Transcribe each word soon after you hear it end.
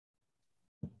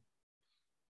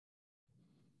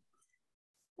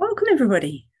Welcome,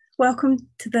 everybody. Welcome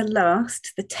to the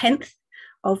 10th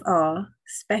of our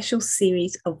special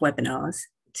series of webinars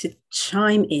to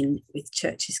chime in with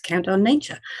Churches Count on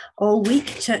Nature. All week,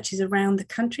 churches around the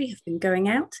country have been going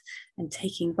out and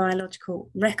taking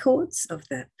biological records of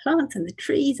the plants and the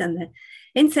trees and the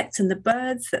insects and the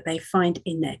birds that they find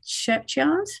in their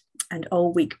churchyard. And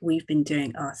all week, we've been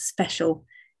doing our special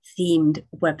themed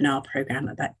webinar program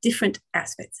about different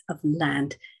aspects of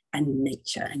land and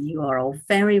nature. And you are all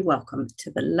very welcome to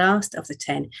the last of the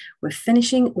 10. We're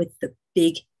finishing with the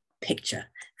big picture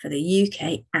for the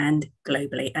UK and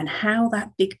globally, and how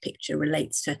that big picture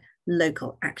relates to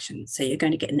local action. So you're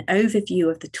going to get an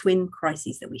overview of the twin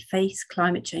crises that we face,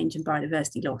 climate change and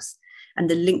biodiversity loss, and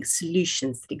the linked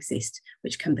solutions that exist,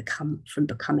 which can become from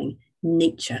becoming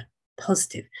nature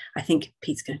positive. I think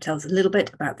Pete's going to tell us a little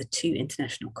bit about the two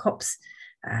international COPs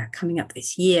coming up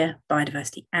this year,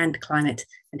 biodiversity and climate,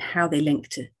 and how they link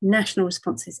to national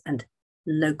responses and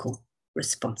local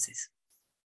responses.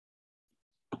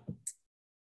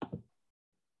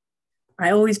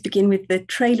 I always begin with the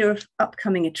trailer of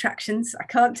upcoming attractions. I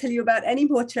can't tell you about any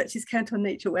more Churches Count on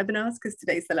Nature webinars because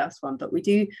today's the last one, but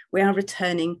we are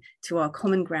returning to our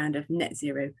common ground of net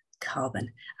zero carbon.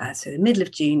 So the middle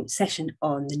of June, session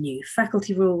on the new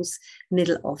faculty rules.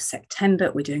 Middle of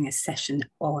September, we're doing a session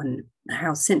on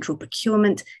how central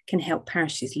procurement can help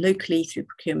parishes locally through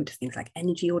procurement of things like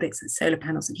energy audits and solar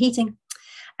panels and heating.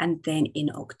 And then in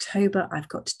October, I've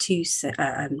got two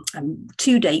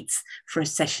dates for a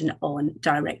session on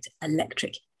direct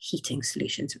electric heating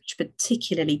solutions, which are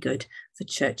particularly good for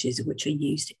churches which are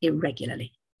used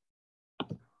irregularly.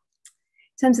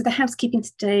 In terms of the housekeeping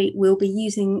today, we'll be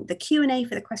using the Q&A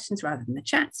for the questions rather than the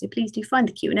chat. So please do find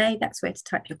the Q&A. That's where to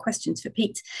type your questions for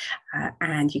Pete.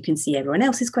 And you can see everyone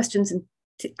else's questions and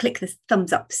click the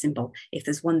thumbs up symbol if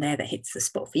there's one there that hits the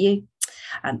spot for you.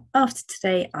 After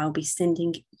today, I'll be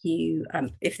sending you,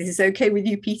 if this is okay with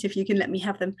you, Pete, if you can let me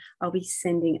have them, I'll be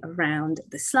sending around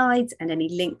the slides and any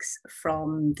links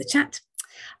from the chat.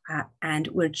 And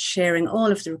we're sharing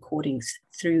all of the recordings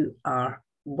through our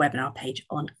webinar page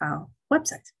on our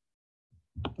website.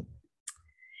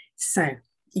 So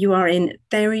you are in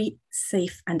very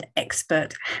safe and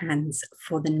expert hands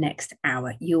for the next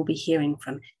hour. You'll be hearing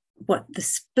from what the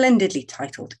splendidly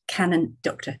titled Canon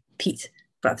Dr. Pete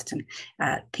Brotherton.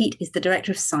 Pete is the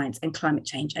Director of Science and Climate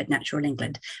Change at Natural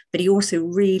England, but he also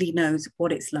really knows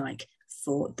what it's like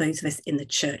for those of us in the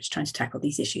church trying to tackle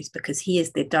these issues, because he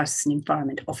is the Diocesan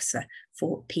Environment Officer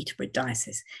for Peterborough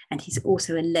Diocese, and he's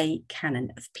also a lay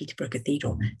canon of Peterborough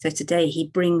Cathedral. So today he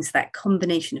brings that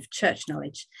combination of church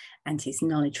knowledge and his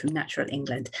knowledge from Natural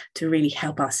England to really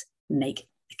help us make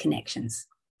the connections.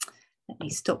 Let me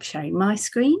stop sharing my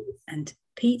screen, and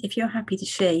Pete, if you're happy to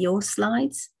share your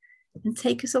slides and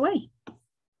take us away.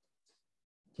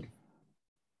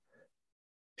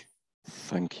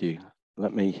 Thank you.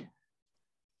 Let me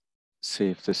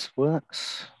see if this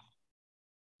works.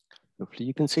 Hopefully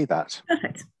you can see that.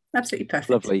 Perfect. Absolutely perfect.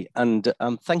 Lovely. And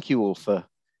thank you all for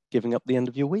giving up the end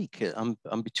of your week.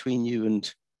 I'm between you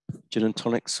and gin and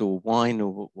tonics or wine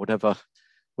or whatever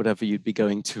you'd be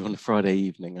going to on a Friday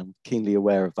evening. I'm keenly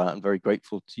aware of that and very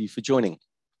grateful to you for joining.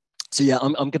 So yeah,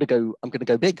 I'm gonna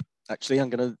go big. Actually, I'm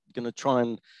gonna try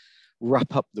and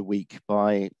wrap up the week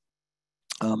by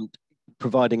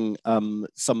providing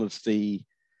some of the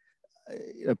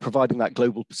providing that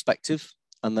global perspective,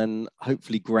 and then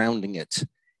hopefully grounding it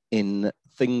in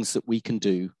things that we can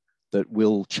do that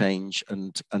will change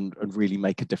and really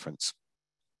make a difference.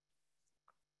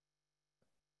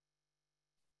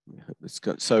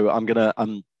 So I'm going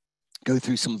to go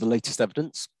through some of the latest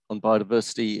evidence on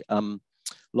biodiversity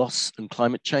loss and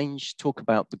climate change, talk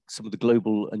about some of the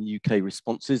global and UK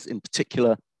responses, in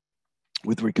particular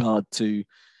with regard to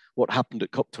what happened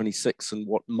at COP26 and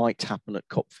what might happen at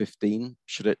COP15,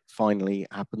 should it finally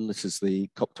happen. This is the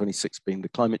COP26 being the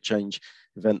climate change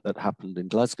event that happened in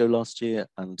Glasgow last year,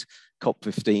 and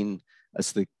COP15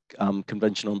 as the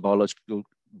Convention on Biological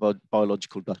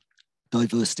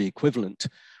Diversity equivalent,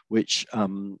 which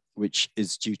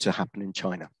is due to happen in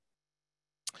China.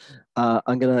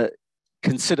 I'm going to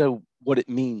consider what it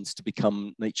means to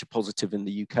become nature positive in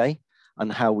the UK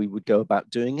and how we would go about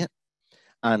doing it,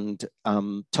 and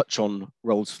touch on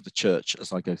roles for the church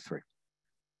as I go through.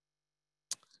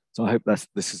 So I hope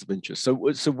this is of interest. So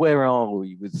where are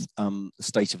we with the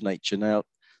state of nature? Now,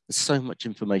 there's so much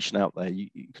information out there. You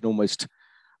can almost,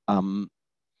 you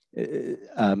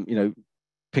know,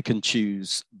 pick and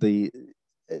choose the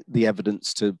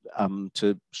evidence to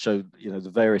show, you know, the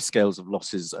various scales of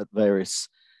losses at various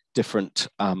different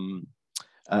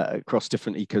across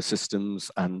different ecosystems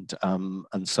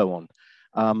and so on.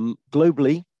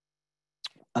 Globally,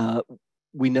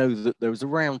 we know that there was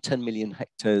around 10 million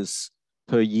hectares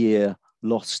per year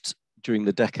lost during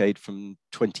the decade from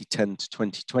 2010 to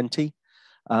 2020.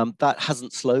 That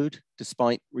hasn't slowed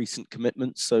despite recent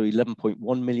commitments. So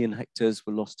 11.1 million hectares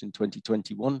were lost in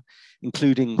 2021,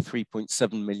 including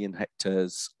 3.7 million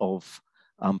hectares of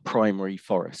primary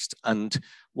forest. And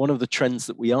one of the trends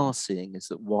that we are seeing is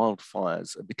that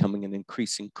wildfires are becoming an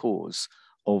increasing cause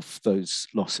of those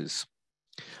losses.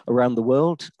 Around the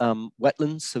world,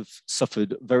 wetlands have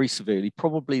suffered very severely.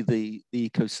 Probably the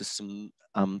ecosystem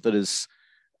that has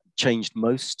changed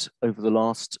most over the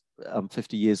last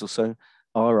 50 years or so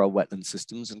are our wetland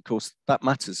systems. And of course, that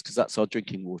matters because that's our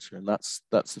drinking water, and that's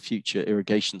the future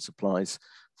irrigation supplies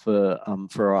for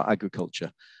our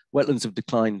agriculture. Wetlands have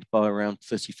declined by around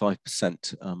 35%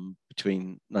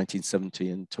 between 1970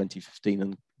 and 2015,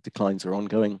 and declines are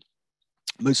ongoing.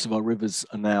 Most of our rivers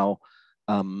are now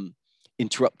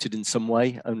interrupted in some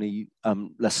way. Only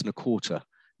less than a quarter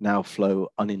now flow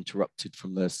uninterrupted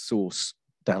from their source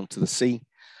down to the sea.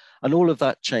 And all of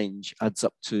that change adds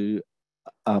up to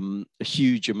a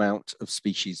huge amount of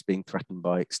species being threatened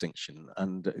by extinction.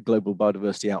 And Global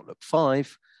Biodiversity Outlook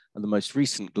 5, and the most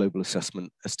recent global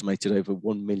assessment, estimated over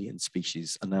 1 million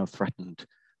species are now threatened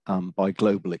by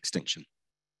global extinction.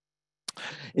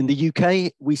 In the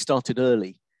UK, we started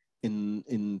early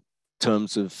in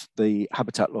terms of the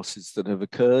habitat losses that have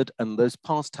occurred, and those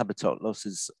past habitat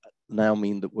losses now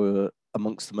mean that we're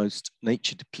amongst the most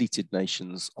nature depleted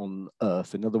nations on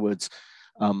Earth. In other words,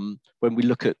 when we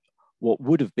look at what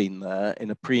would have been there in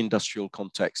a pre-industrial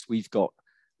context, we've got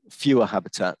fewer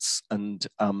habitats and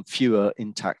fewer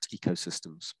intact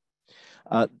ecosystems.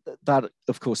 That,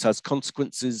 of course, has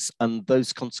consequences, and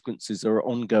those consequences are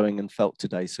ongoing and felt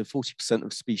today. So 40%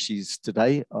 of species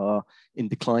today are in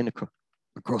decline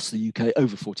across the UK,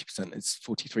 over 40%, it's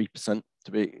 43%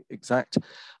 to be exact.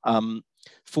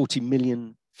 40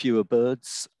 million fewer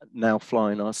birds now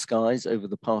fly in our skies over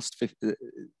the past 50,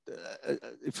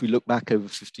 if we look back over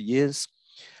 50 years,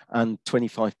 and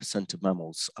 25% of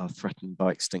mammals are threatened by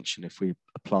extinction if we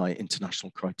apply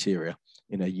international criteria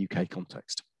in a UK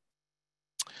context.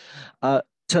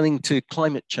 Turning to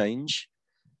climate change,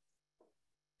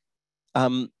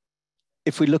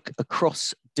 if we look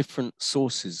across different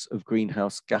sources of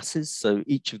greenhouse gases, so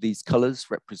each of these colors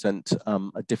represent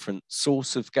a different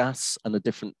source of gas and a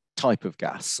different type of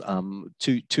gas.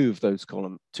 Two of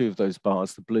those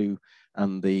bars, the blue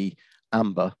and the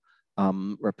amber,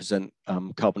 represent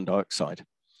carbon dioxide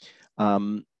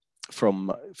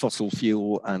from fossil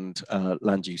fuel and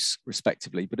land use,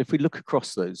 respectively. But if we look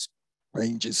across those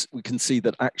ranges, we can see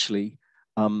that actually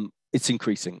it's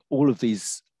increasing. All of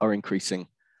these are increasing,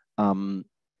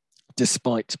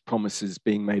 despite promises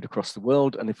being made across the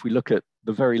world. And if we look at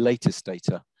the very latest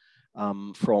data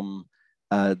from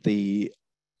the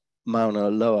Mauna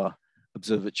Loa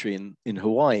Observatory in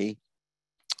Hawaii,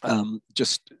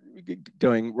 just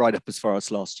going right up as far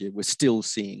as last year, we're still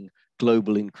seeing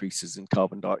global increases in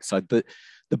carbon dioxide. The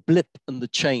blip and the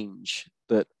change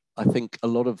that I think a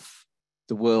lot of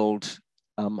the world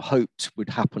hoped would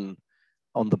happen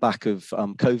on the back of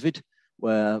COVID,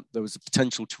 where there was a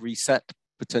potential to reset,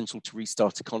 potential to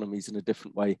restart economies in a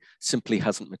different way, simply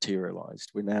hasn't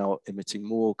materialized. We're now emitting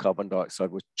more carbon dioxide,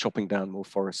 we're chopping down more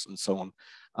forests and so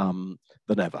on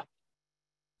than ever.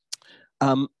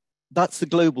 That's the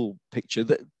global picture.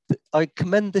 I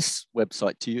commend this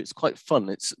website to you. It's quite fun.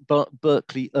 It's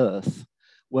Berkeley Earth,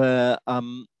 where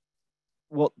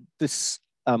what this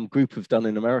group have done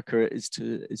in America is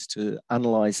to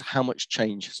analyze how much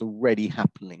change is already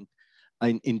happening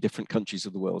in different countries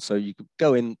of the world. So you could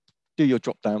go in, do your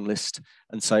drop-down list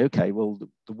and say, okay, well,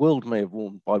 the world may have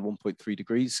warmed by 1.3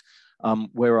 degrees.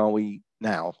 Where are we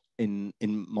now in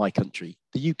my country?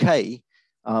 The UK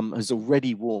has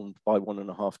already warmed by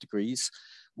 1.5 degrees.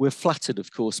 We're flattered,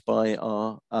 of course, by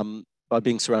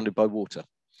being surrounded by water.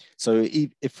 So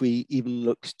if we even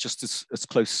look just as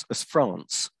close as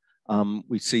France,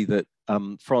 we see that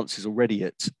France is already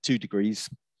at 2 degrees,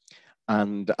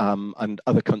 and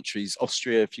other countries,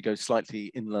 Austria, if you go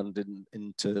slightly inland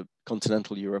into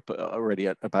continental Europe, are already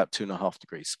at about 2.5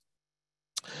 degrees.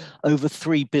 Over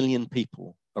 3 billion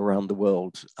people around the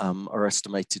world are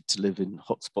estimated to live in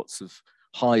hotspots of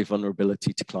high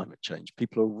vulnerability to climate change.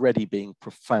 People are already being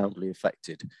profoundly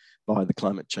affected by the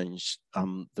climate change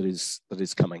that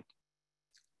is coming.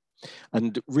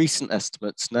 And recent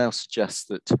estimates now suggest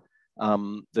that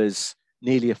there's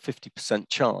nearly a 50%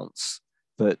 chance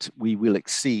that we will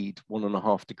exceed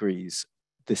 1.5 degrees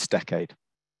this decade.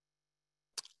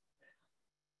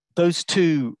 Those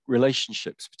two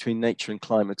relationships between nature and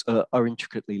climate are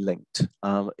intricately linked.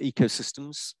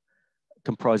 Ecosystems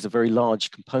comprise a very large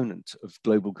component of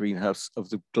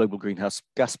the global greenhouse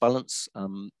gas balance.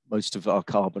 Most of our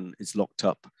carbon is locked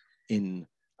up in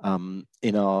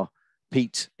our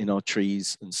peat, in our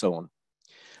trees, and so on.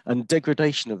 And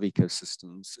degradation of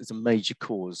ecosystems is a major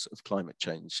cause of climate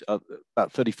change.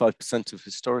 About 35% of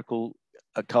historical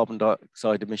carbon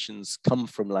dioxide emissions come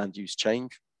from land use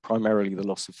change, primarily the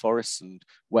loss of forests and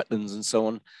wetlands and so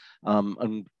on.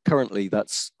 And currently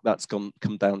that's come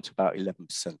down to about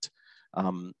 11%.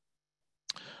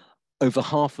 Over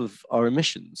half of our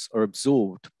emissions are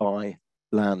absorbed by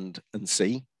land and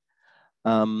sea.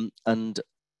 And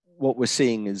what we're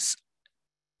seeing is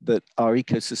that our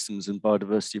ecosystems and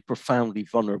biodiversity are profoundly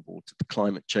vulnerable to the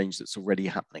climate change that's already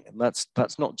happening. And that's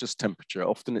not just temperature.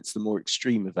 Often it's the more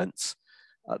extreme events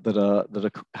that are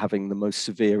having the most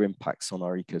severe impacts on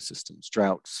our ecosystems: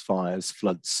 droughts, fires,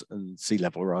 floods, and sea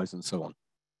level rise, and so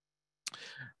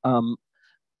on.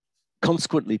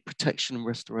 Consequently, protection and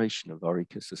restoration of our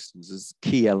ecosystems is a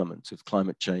key element of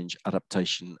climate change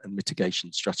adaptation and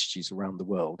mitigation strategies around the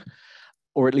world,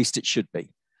 or at least it should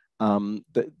be.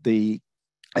 The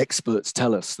experts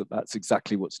tell us that that's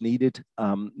exactly what's needed.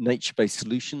 Nature-based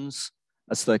solutions,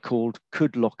 as they're called,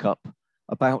 could lock up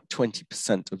about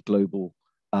 20% of global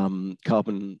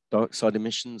carbon dioxide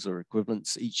emissions or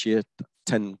equivalents each year,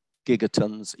 10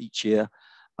 gigatons each year.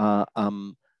 But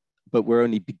we're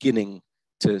only beginning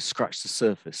to scratch the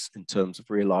surface in terms of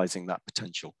realizing that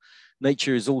potential.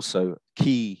 Nature is also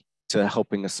key to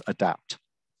helping us adapt.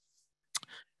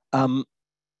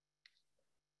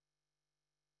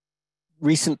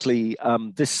 Recently,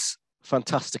 this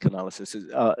fantastic analysis,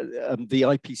 the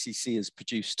IPCC has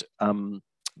produced the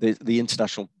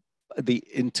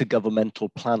Intergovernmental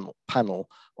Panel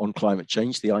on Climate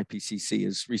Change. The IPCC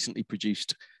has recently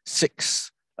produced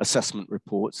 6 assessment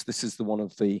reports. This is one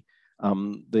of the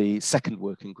second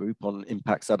working group on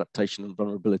impacts, adaptation, and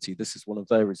vulnerability. This is one of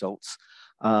their results,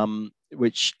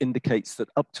 which indicates that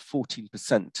up to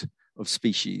 14% of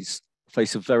species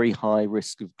face a very high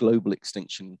risk of global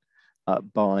extinction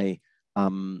if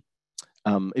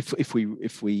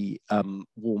we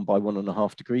warm by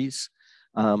 1.5 degrees.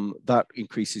 That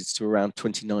increases to around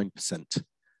 29%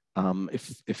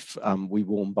 if we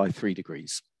warm by 3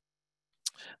 degrees.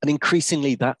 And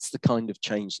increasingly, that's the kind of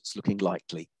change that's looking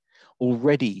likely.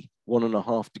 Already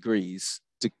 1.5 degrees,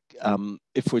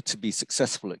 if we're to be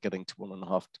successful at getting to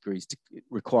 1.5 degrees, it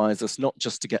requires us not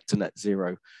just to get to net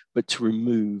zero, but to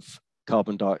remove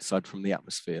carbon dioxide from the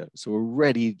atmosphere. So we're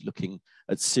already looking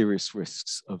at serious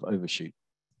risks of overshoot.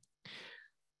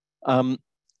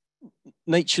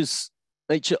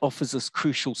 Nature offers us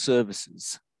crucial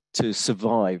services to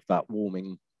survive that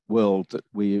warming world that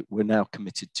we're now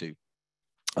committed to.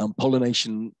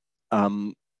 Pollination,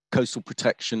 coastal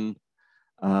protection,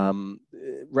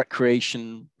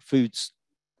 recreation, foods,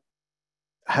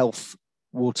 health,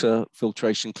 water,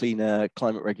 filtration, clean air,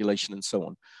 climate regulation, and so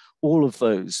on. All of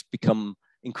those become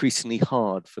increasingly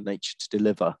hard for nature to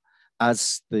deliver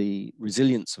as the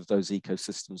resilience of those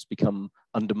ecosystems become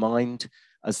undermined,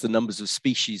 as the numbers of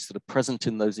species that are present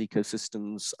in those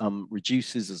ecosystems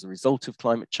reduces as a result of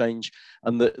climate change,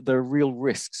 and there are real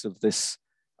risks of this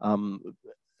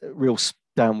real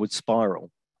downward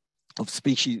spiral of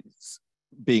species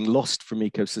being lost from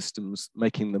ecosystems,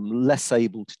 making them less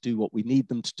able to do what we need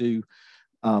them to do,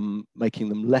 making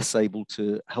them less able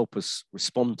to help us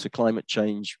respond to climate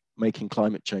change, making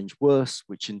climate change worse,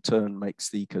 which in turn makes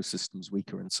the ecosystems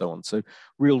weaker, and so on. So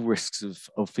real risks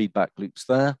of feedback loops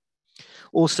there.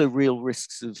 Also real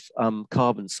risks of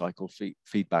carbon cycle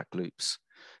feedback loops.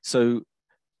 So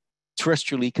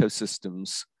terrestrial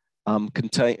ecosystems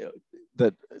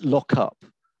that lock up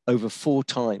over 4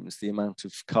 times the amount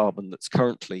of carbon that's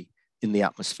currently in the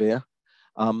atmosphere.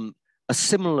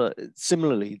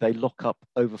 Similarly, they lock up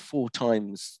over 4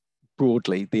 times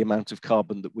broadly the amount of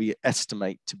carbon that we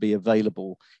estimate to be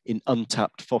available in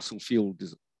untapped fossil fuel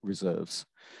reserves.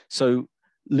 So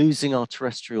losing our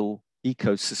terrestrial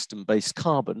ecosystem-based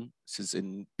carbon, this is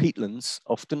in peatlands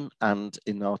often, and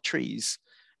in our trees,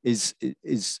 risks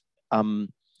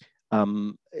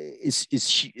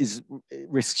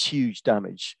huge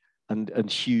damage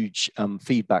and huge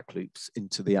feedback loops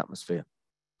into the atmosphere.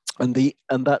 And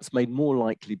that's made more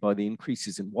likely by the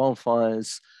increases in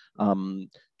wildfires,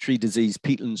 tree disease,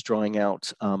 peatlands drying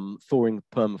out, thawing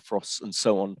permafrost, and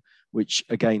so on, which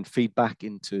again feed back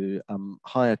into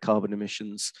higher carbon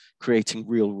emissions, creating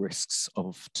real risks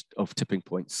of tipping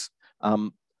points. I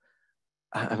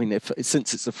mean,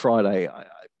 since it's a Friday,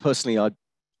 personally,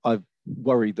 I've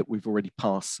worried that we've already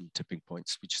passed some tipping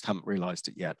points. We just haven't realized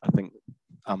it yet. I think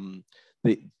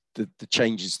the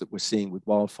changes that we're seeing with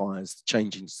wildfires, the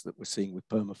changes that we're seeing with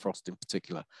permafrost in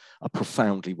particular, are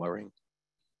profoundly worrying.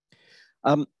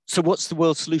 So what's the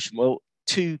world solution? Well,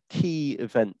 two key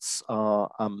events are,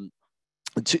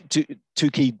 two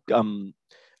key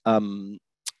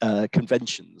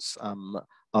conventions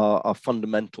are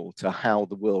fundamental to how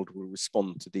the world will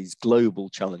respond to these global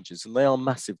challenges, and they are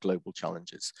massive global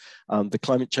challenges. The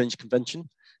Climate Change Convention,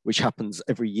 which happens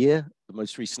every year, the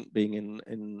most recent being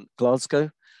in Glasgow,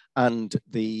 and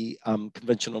the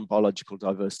Convention on Biological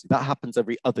Diversity. That happens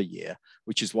every other year,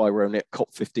 which is why we're only at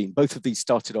COP15. Both of these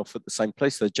started off at the same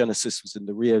place. Their genesis was in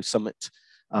the Rio summit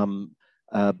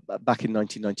back in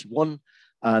 1991,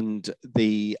 and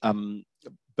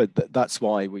that's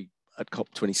why we at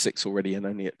COP26 already and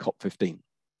only at COP15.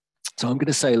 So I'm going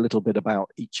to say a little bit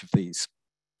about each of these.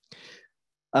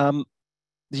 The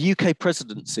UK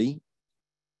presidency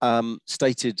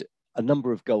stated a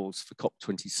number of goals for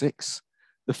COP26.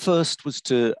 The first was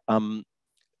to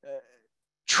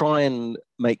try and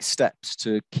make steps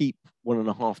to keep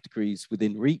 1.5 degrees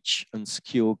within reach and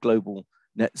secure global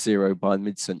net zero by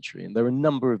mid-century. And there are a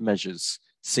number of measures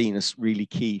seen as really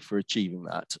key for achieving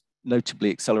that, notably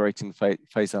accelerating the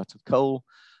phase out of coal,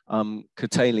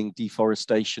 curtailing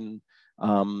deforestation,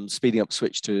 speeding up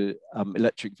switch to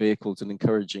electric vehicles, and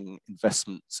encouraging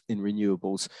investments in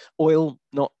renewables. Oil,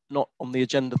 not on the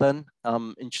agenda then.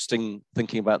 Interesting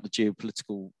thinking about the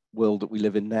geopolitical world that we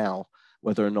live in now,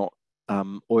 whether or not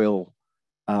oil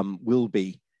will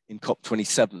be in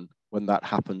COP27 when that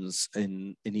happens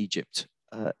in Egypt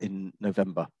in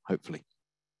November, hopefully.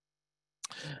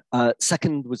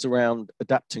 Second was around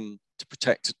adapting to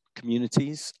protect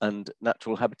communities and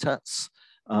natural habitats,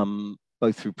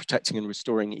 both through protecting and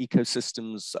restoring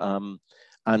ecosystems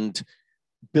and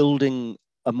building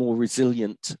a more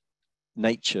resilient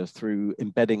nature through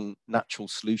embedding natural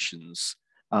solutions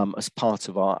as part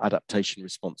of our adaptation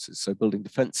responses. So building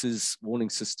defenses, warning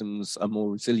systems, a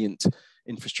more resilient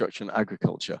infrastructure and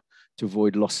agriculture to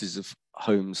avoid losses of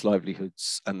homes,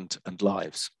 livelihoods, and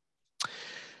lives.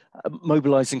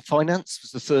 Mobilizing finance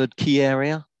was the third key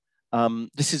area.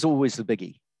 This is always the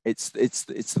biggie. It's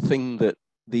the thing that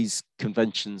these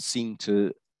conventions seem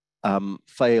to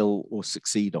fail or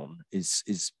succeed on,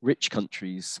 is rich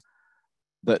countries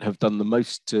that have done the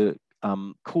most to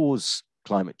cause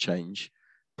climate change,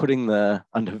 putting their,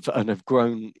 and have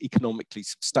grown economically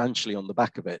substantially on the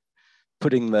back of it,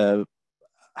 putting their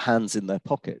hands in their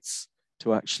pockets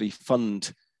to actually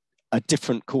fund a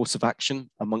different course of action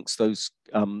amongst those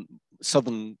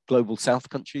southern global south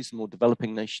countries, more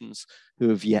developing nations who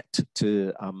have yet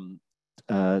to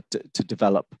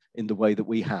develop in the way that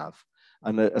we have.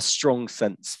 And a strong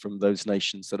sense from those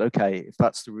nations that, okay, if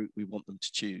that's the route we want them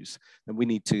to choose, then we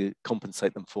need to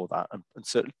compensate them for that and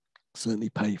certainly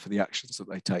pay for the actions that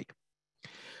they take.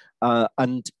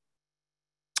 And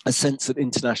a sense that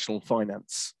international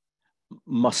finance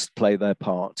must play their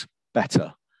part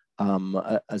better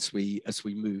as we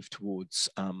move towards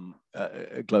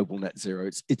a global net zero.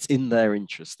 It's in their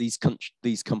interest.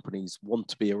 These companies want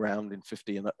to be around in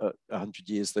 50 and 100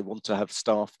 years. They want to have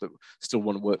staff that still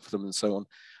want to work for them and so on.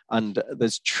 And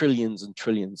there's trillions and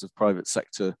trillions of private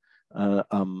sector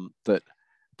that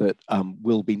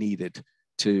will be needed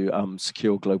to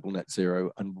secure global net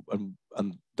zero, and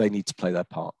they need to play their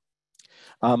part.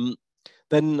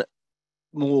 Then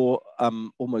more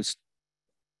almost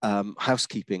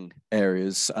housekeeping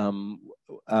areas,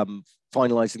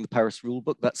 finalizing the Paris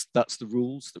rulebook. That's the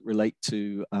rules that relate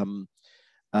to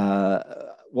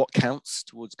what counts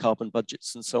towards carbon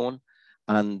budgets and so on,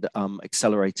 and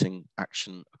accelerating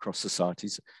action across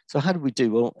societies. So how did we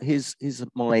do? Well, here's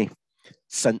my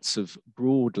sense of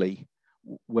broadly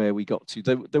where we got to.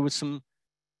 There were some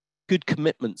good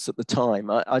commitments at the time.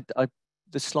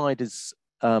 The slide is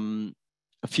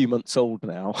a few months old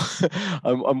now.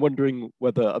 I'm wondering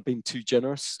whether I've been too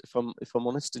generous, if I'm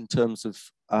honest, in terms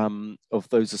of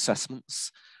those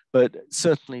assessments. But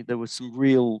certainly there were some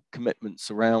real commitments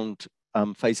around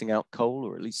phasing out coal,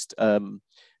 or at least,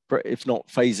 if not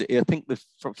phase it, I think the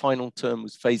final term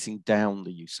was phasing down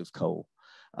the use of coal.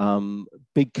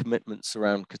 Big commitments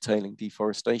around curtailing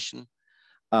deforestation.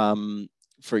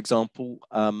 For example,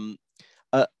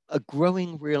 a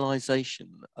growing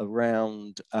realization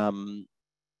around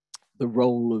the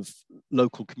role of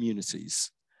local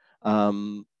communities.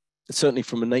 Certainly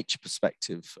from a nature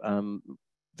perspective,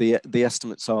 the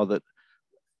estimates are that,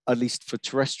 at least for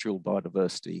terrestrial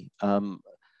biodiversity,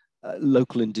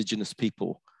 local indigenous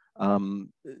people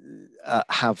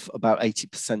have about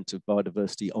 80% of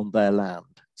biodiversity on their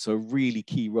land. So a really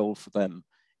key role for them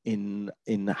in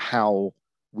how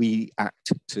we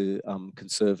act to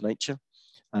conserve nature.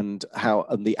 and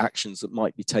the actions that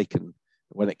might be taken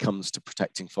when it comes to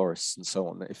protecting forests and so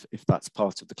on, if that's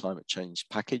part of the climate change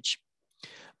package.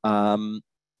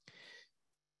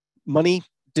 Money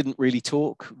didn't really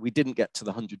talk. We didn't get to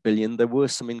the 100 billion. There were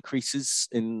some increases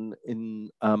in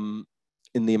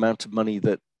the amount of money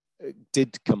that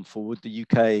did come forward. The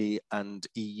UK and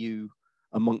EU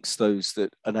amongst those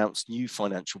that announced new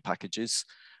financial packages.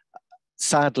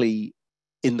 Sadly,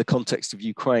 in the context of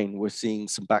Ukraine, we're seeing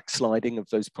some backsliding of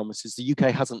those promises. The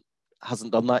UK hasn't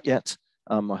done that yet.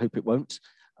 I hope it won't.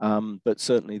 But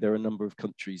certainly there are a number of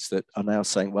countries that are now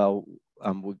saying, well,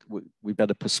 we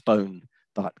better postpone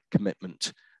that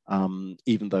commitment,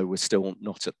 even though we're still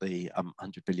not at the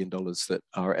 $100 billion that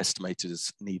are estimated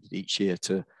as needed each year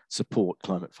to support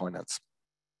climate finance.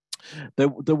 There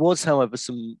was, however,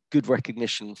 some good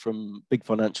recognition from big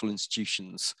financial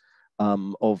institutions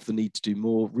of the need to do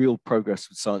more real progress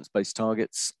with science-based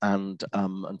targets and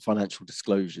financial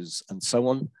disclosures and so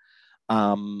on,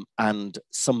 and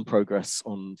some progress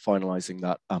on finalizing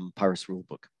that Paris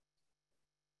rulebook.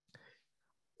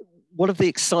 One of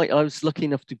the I was lucky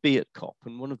enough to be at COP,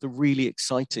 and one of the really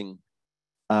exciting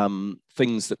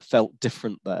things that felt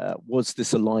different there was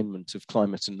this alignment of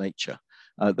climate and nature.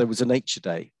 There was a Nature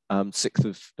Day, 6th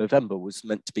of November was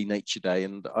meant to be Nature Day,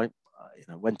 and I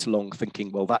went along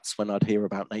thinking, well, that's when I'd hear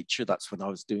about nature. That's when I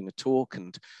was doing a talk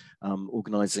and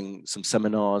organizing some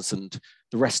seminars, and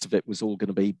the rest of it was all going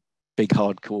to be big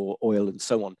hardcore oil and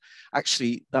so on.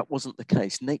 Actually, that wasn't the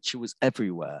case. Nature was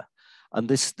everywhere, and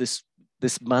this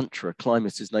mantra,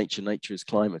 climate is nature, nature is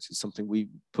climate, is something we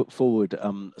put forward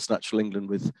as Natural England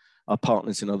with our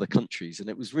partners in other countries, and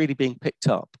it was really being picked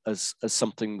up as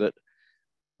something that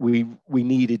we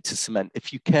needed to cement.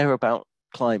 If you care about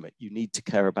climate, you need to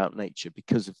care about nature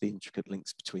because of the intricate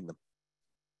links between them.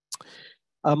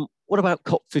 What about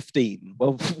COP15?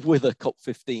 Well, with a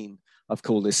COP15, I've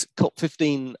called this.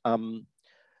 COP15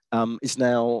 is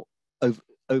now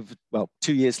over, well,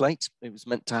 2 years late. It was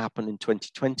meant to happen in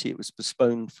 2020. It was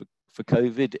postponed for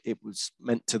COVID. It was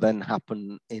meant to then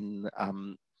happen in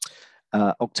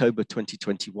October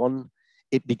 2021.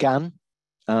 It began.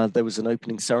 There was an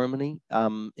opening ceremony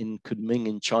in Kunming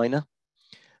in China.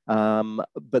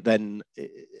 But then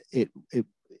it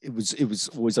was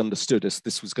always understood as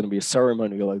this was going to be a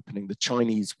ceremonial opening. The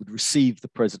Chinese would receive the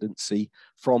presidency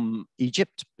from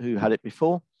Egypt, who had it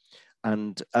before,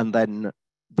 and then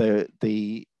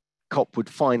the COP would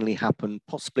finally happen,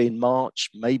 possibly in March,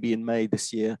 maybe in May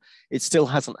this year. It still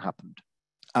hasn't happened.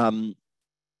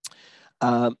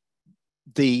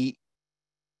 The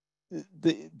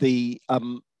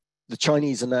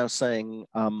Chinese are now saying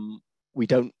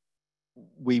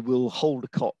we will hold a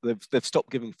COP. They've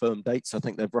stopped giving firm dates. I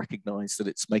think they've recognized that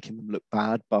it's making them look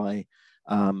bad by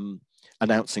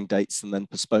announcing dates and then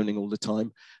postponing all the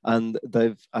time. And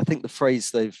I think the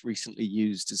phrase they've recently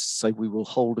used is to say we will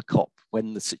hold a COP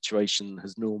when the situation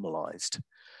has normalized,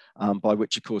 by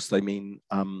which of course they mean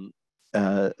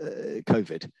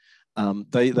COVID.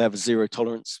 They have a zero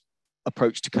tolerance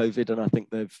approach to COVID, and I think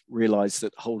they've realized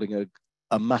that holding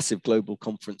a massive global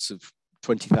conference of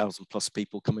 20,000 plus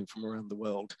people coming from around the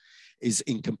world is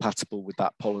incompatible with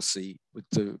that policy, with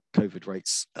the COVID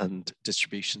rates and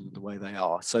distribution the way they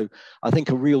are. So I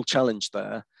think a real challenge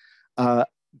there.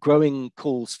 Growing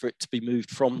calls for it to be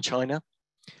moved from China,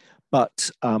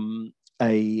 but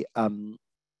a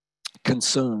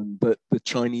concern that the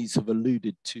Chinese have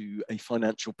alluded to a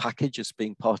financial package as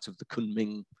being part of the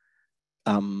Kunming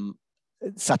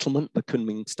settlement, the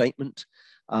Kunming statement,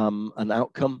 an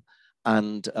outcome.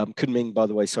 And Kunming, by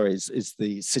the way, sorry, is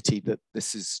the city that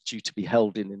this is due to be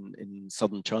held in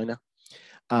southern China.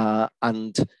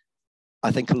 And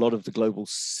I think a lot of the global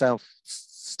South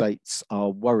states are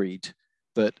worried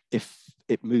that if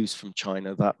it moves from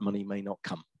China, that money may not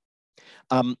come.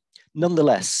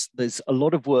 Nonetheless, there's a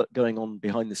lot of work going on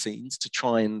behind the scenes to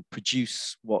try and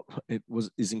produce what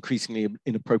is increasingly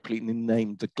inappropriately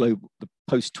named the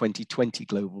post-2020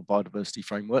 Global Biodiversity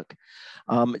Framework.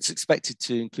 It's expected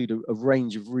to include a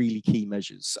range of really key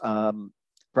measures,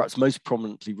 perhaps most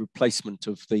prominently replacement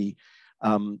of the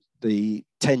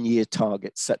 10-year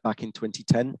targets set back in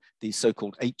 2010, these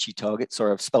so-called HE targets.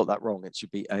 Sorry, I've spelled that wrong. It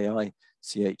should be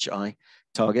AICHI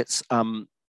targets.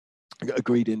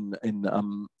 Agreed in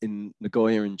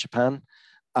Nagoya in Japan,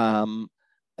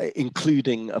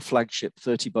 including a flagship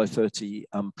 30 by 30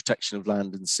 protection of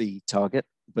land and sea target.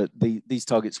 But these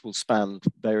targets will span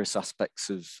various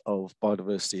aspects of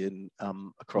biodiversity and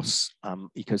across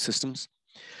ecosystems.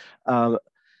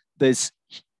 There's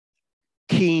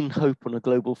keen hope on a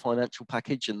global financial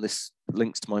package, and this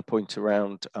links to my point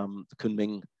around the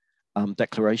Kunming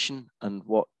Declaration and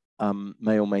what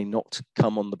may or may not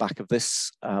come on the back of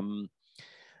this.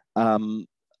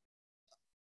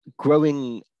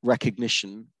 Growing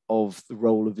recognition of the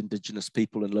role of Indigenous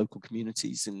people and local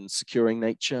communities in securing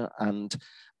nature, and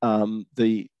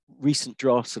the recent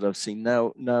drafts that I've seen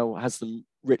now has them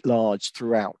writ large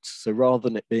throughout. So rather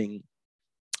than it being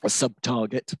a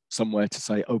sub-target somewhere to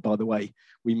say, oh, by the way,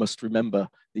 we must remember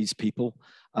these people,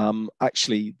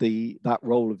 actually that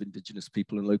role of Indigenous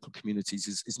people and local communities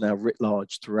is now writ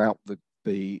large throughout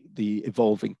the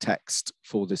evolving text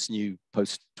for this new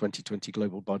post-2020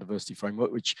 global biodiversity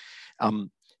framework, which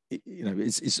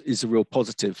is a real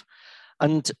positive,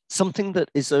 and something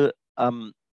that is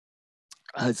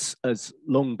has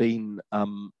long been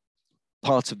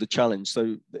part of the challenge.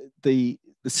 So the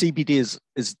CBD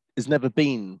has never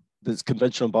been, the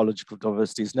conventional biological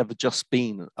diversity has never just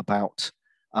been about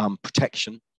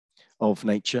protection of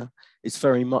nature. It's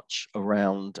very much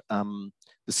around the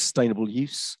sustainable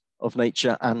use of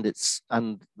nature and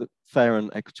the fair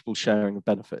and equitable sharing of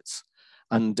benefits.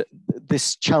 And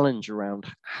this challenge around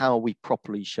how we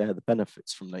properly share the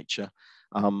benefits from nature,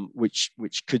 which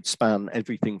could span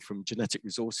everything from genetic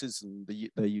resources and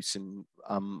their use in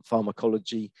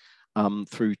pharmacology,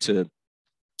 through to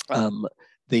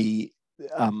the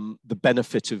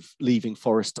benefit of leaving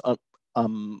forest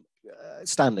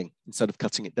standing instead of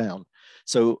cutting it down.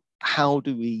 So how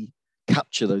do we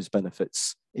capture those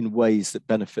benefits in ways that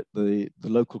benefit the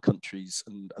local countries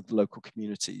and the local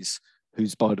communities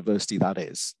whose biodiversity that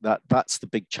is? That's the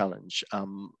big challenge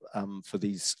for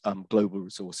these global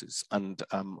resources, and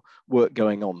work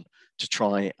going on to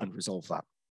try and resolve that.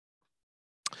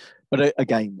 But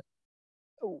again,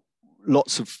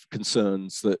 lots of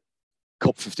concerns that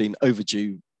COP15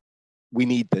 overdue. We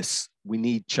need this. We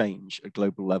need change at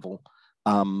global level,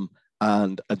 and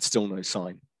still no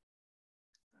sign.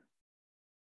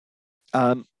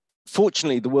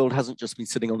 Fortunately, the world hasn't just been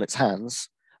sitting on its hands,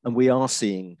 and we are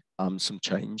seeing some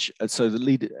change. So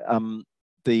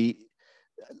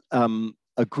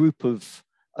a group of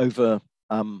over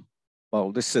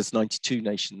well, this says 92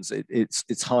 nations.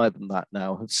 It's higher than that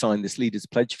now. Have signed this Leaders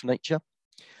Pledge for Nature.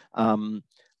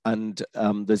 And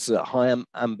there's a high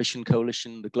ambition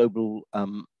coalition, the Global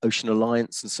Ocean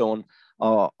Alliance, and so on,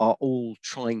 are all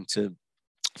trying to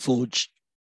forge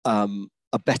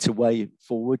a better way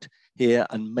forward here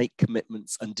and make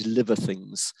commitments and deliver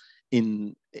things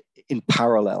in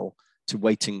parallel to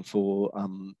waiting for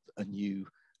a new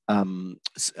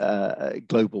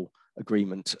global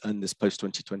agreement and this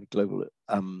post-2020 global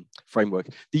framework.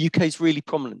 The UK is really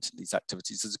prominent in these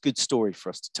activities. There's a good story for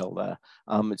us to tell there.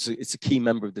 It's a key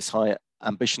member of this high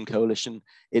ambition coalition.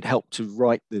 It helped to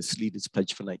write this Leaders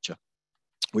Pledge for Nature,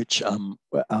 which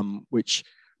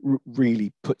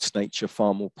really puts nature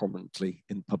far more prominently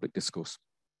in public discourse.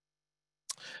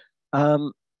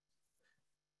 And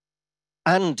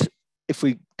if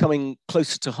we're coming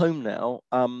closer to home now,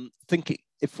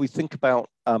 if we think about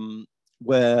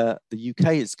where the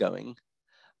UK is going,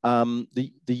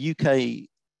 the UK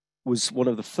was one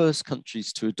of the first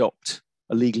countries to adopt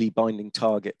a legally binding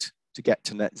target to get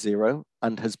to net zero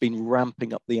and has been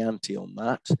ramping up the ante on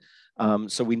that.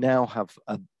 So we now have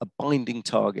a binding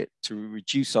target to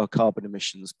reduce our carbon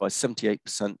emissions by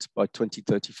 78% by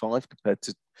 2035 compared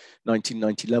to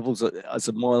 1990 levels as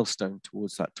a milestone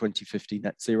towards that 2050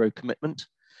 net zero commitment.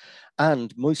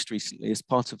 And most recently, as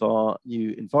part of our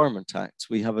new Environment Act,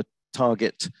 we have a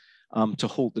target to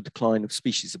halt the decline of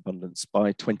species abundance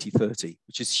by 2030,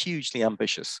 which is hugely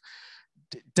ambitious.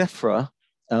 DEFRA,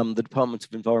 the Department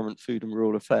of Environment, Food and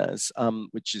Rural Affairs,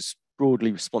 which is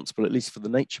broadly responsible, at least for the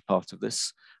nature part of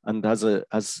this, and has the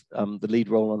lead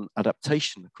role on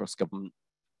adaptation across government,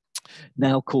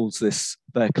 now calls this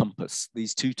their compass.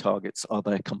 These two targets are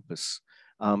their compass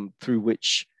through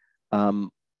which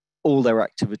all their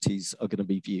activities are going to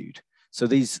be viewed. So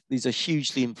these are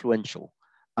hugely influential,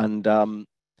 and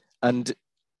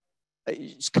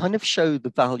it's kind of show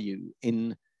the value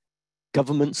in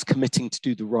governments committing to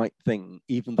do the right thing,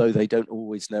 even though they don't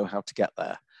always know how to get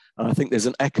there. And I think there's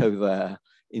an echo there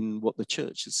in what the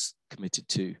church is committed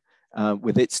to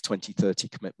with its 2030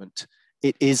 commitment.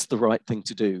 It is the right thing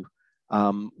to do.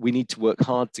 We need to work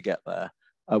hard to get there.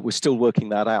 We're still working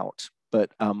that out,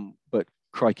 but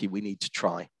crikey, we need to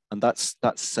try. And that's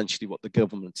essentially what the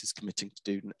government is committing to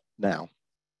do now.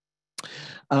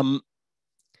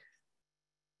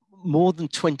 More than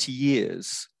 20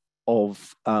 years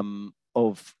of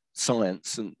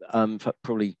science, and in fact,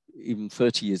 probably even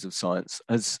 30 years of science,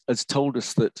 has told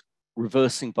us that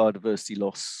reversing biodiversity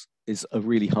loss is a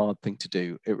really hard thing to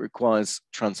do. It requires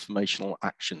transformational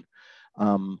action.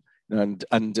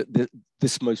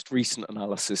 This most recent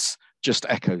analysis just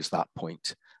echoes that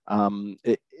point.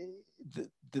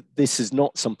 This is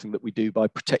not something that we do by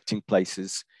protecting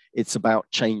places. It's about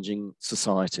changing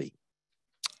society.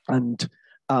 And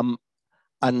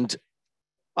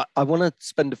I want to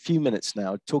spend a few minutes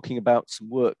now talking about some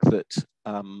work that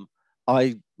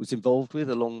I was involved with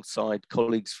alongside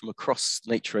colleagues from across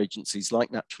nature agencies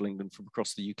like Natural England from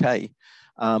across the UK,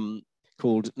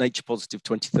 called Nature Positive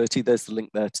 2030. There's the link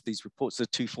there to these reports. There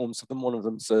are two forms of them. One of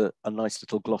them's a nice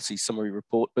little glossy summary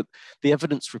report, but the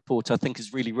evidence report I think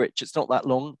is really rich. It's not that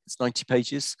long, it's 90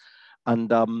 pages.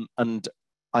 And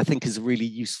I think is a really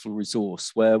useful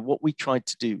resource where what we tried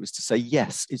to do was to say,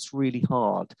 yes, it's really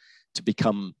hard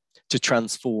to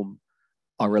transform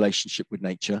our relationship with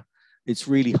nature. It's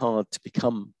really hard to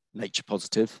become nature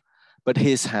positive, but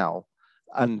here's how.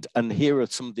 And here are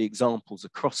some of the examples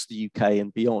across the UK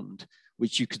and beyond,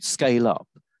 which you could scale up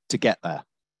to get there.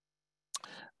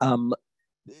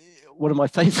 One of my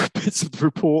favorite bits of the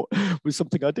report was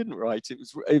something I didn't write.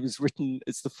 It was written,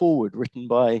 it's the foreword written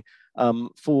by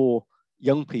 4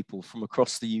 young people from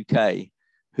across the UK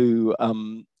who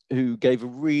gave a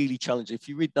really challenging, if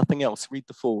you read nothing else, read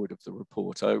the foreword of the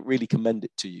report. I really commend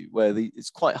it to you, where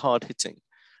it's quite hard hitting.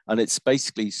 And it's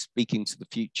basically speaking to the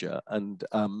future and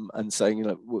saying, you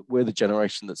know, we're the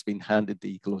generation that's been handed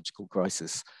the ecological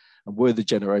crisis, and we're the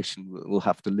generation that will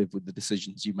have to live with the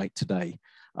decisions you make today.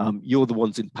 You're the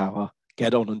ones in power,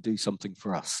 get on and do something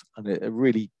for us. And a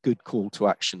really good call to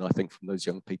action, I think, from those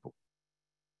young people.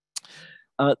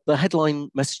 The headline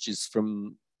messages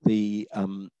from the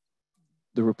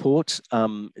report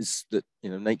is that,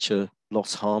 you know, nature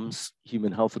loss harms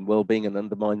human health and well-being and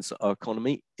undermines our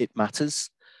economy. It matters.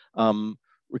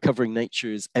 Recovering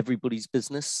nature is everybody's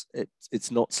business. It's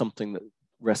not something that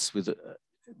rests with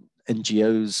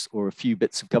NGOs or a few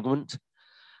bits of government.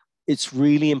 It's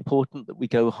really important that we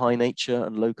go high nature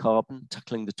and low carbon,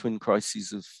 tackling the twin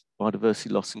crises of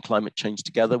biodiversity loss and climate change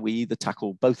together. We either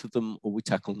tackle both of them or we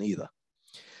tackle neither.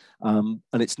 And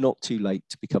it's not too late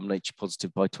to become nature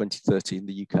positive by 2030 in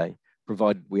the UK,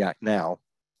 provided we act now.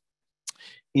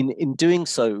 In doing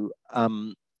so,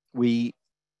 we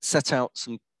set out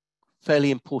some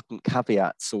fairly important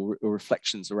caveats or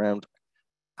reflections around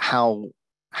how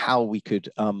we could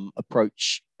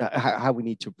approach, how we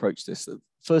need to approach this.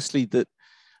 Firstly, that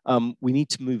we need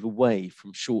to move away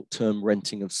from short-term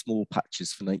renting of small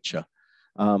patches for nature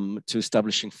to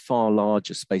establishing far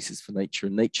larger spaces for nature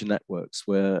and nature networks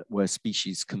where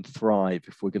species can thrive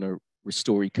if we're going to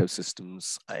restore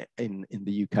ecosystems in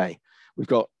the UK. We've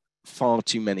got far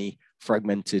too many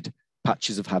fragmented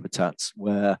patches of habitats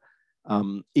where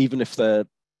even if they're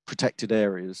protected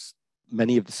areas,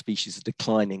 many of the species are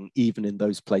declining even in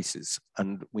those places,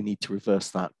 and we need to reverse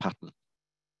that pattern.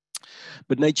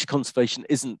 But nature conservation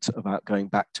isn't about going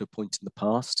back to a point in the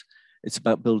past. It's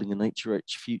about building a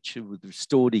nature-rich future with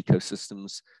restored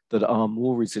ecosystems that are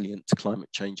more resilient to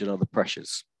climate change and other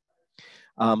pressures.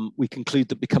 We conclude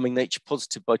that becoming nature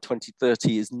positive by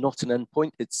 2030 is not an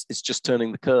endpoint, it's just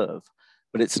turning the curve,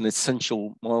 but it's an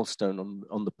essential milestone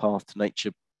on the path to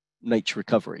nature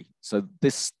recovery. So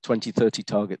this 2030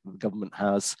 target that the government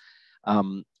has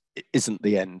isn't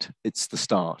the end, it's the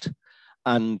start.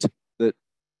 And that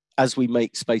as we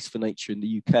make space for nature in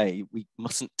the UK, we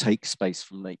mustn't take space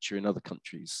from nature in other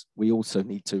countries. We also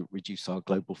need to reduce our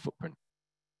global footprint.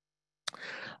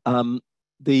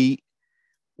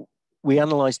 We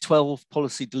analysed 12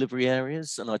 policy delivery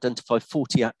areas and identified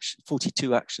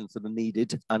 42 actions that are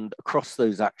needed, and across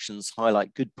those actions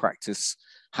highlight good practice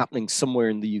happening somewhere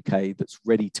in the UK that's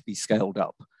ready to be scaled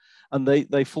up. And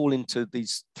they fall into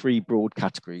these 3 broad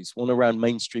categories: one around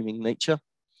mainstreaming nature,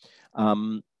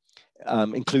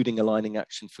 including aligning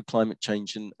action for climate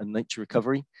change and nature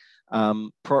recovery,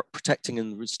 protecting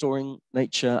and restoring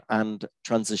nature, and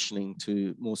transitioning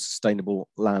to more sustainable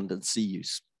land and sea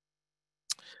use.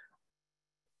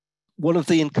 One of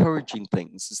the encouraging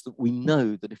things is that we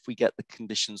know that if we get the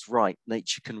conditions right,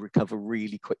 nature can recover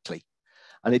really quickly.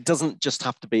 And it doesn't just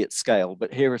have to be at scale,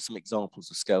 but here are some examples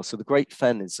of scale. So the Great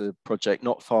Fen is a project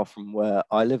not far from where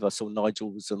I live. I saw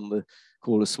Nigel was on the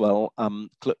call as well,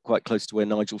 quite close to where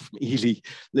Nigel from Ely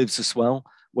lives as well,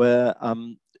 where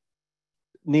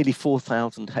nearly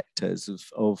 4,000 hectares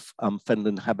of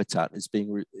fenland habitat is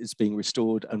being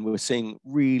restored, and we're seeing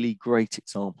really great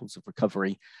examples of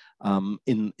recovery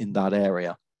in that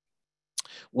area.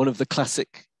 One of the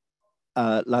classic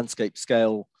landscape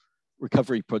scale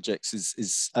recovery projects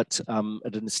is at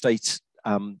an estate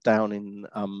down in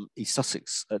East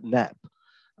Sussex at Knepp,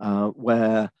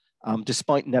 where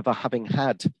despite never having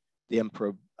had the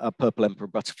emperor purple emperor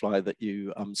butterfly that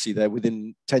you see there.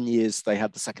 Within 10 years, they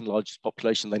had the second largest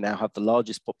population. They now have the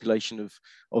largest population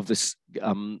of this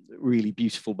really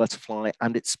beautiful butterfly,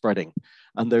 and it's spreading.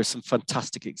 And there are some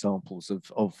fantastic examples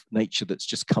of nature that's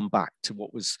just come back to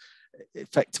what was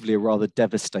effectively a rather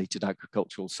devastated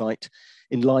agricultural site.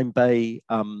 In Lyme Bay,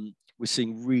 we're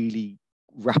seeing really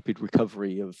rapid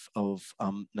recovery of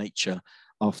nature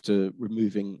after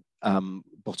removing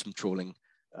bottom trawling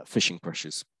fishing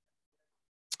pressures.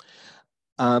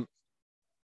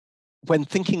 When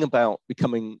thinking about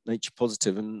becoming nature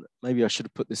positive, and maybe I should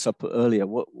have put this up earlier,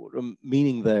 what I'm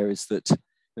meaning there is that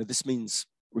this means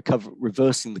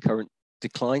reversing the current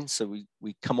decline. So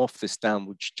we come off this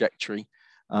downward trajectory,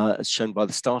 as shown by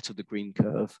the start of the green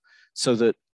curve, so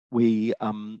that we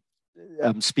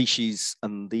species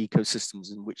and the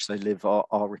ecosystems in which they live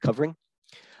are recovering.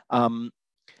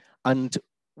 And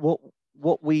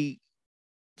what we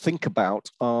think about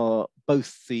are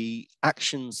both the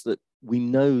actions that we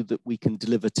know that we can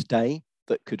deliver today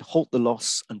that could halt the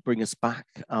loss and bring us back,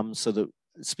 so that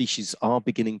species are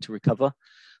beginning to recover,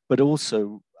 but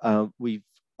also we've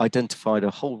identified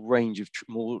a whole range of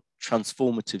more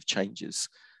transformative changes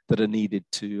that are needed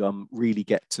to really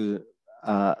get to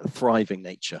thriving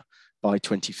nature by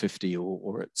 2050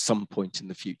 or at some point in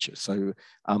the future. So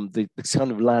the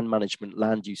kind of land management,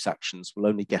 land use actions will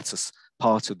only get us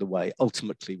part of the way.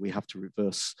 Ultimately, we have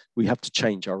to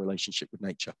change our relationship with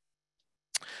nature.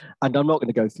 And I'm not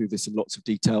going to go through this in lots of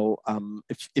detail.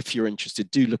 If you're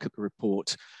interested, do look at the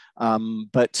report.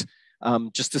 But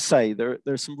just to say, there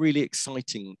are some really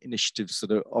exciting initiatives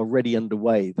that are already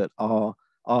underway that are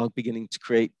beginning to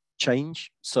create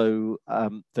change. So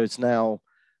there's now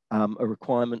a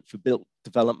requirement for built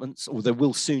developments, or there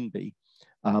will soon be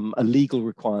a legal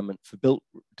requirement for built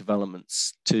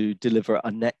developments to deliver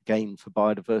a net gain for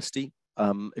biodiversity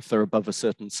if they're above a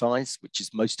certain size, which is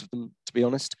most of them, to be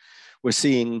honest. We're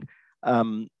seeing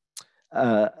a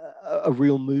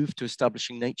real move to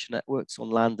establishing nature networks on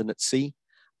land and at sea,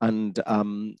 and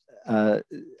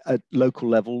at local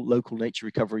level, local nature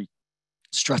recovery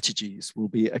strategies will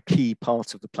be a key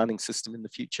part of the planning system in the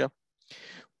future.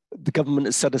 The government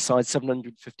has set aside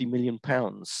 £750 million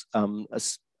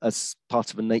as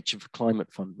part of a Nature for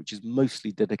Climate Fund, which is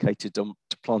mostly dedicated to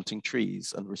planting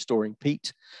trees and restoring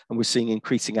peat, and we're seeing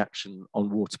increasing action on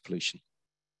water pollution.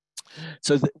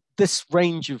 So this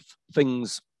range of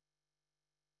things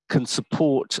can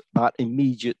support that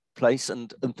immediate place,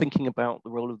 and thinking about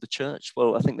the role of the church,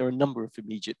 well, I think there are a number of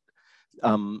immediate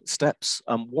steps.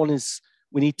 One is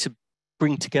we need to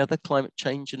bring together climate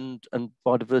change and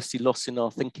biodiversity loss in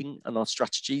our thinking and our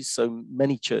strategies. So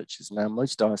many churches now,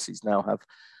 most dioceses now have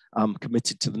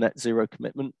committed to the net zero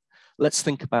commitment. Let's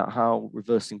think about how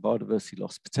reversing biodiversity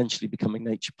loss, potentially becoming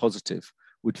nature positive,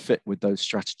 would fit with those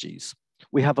strategies.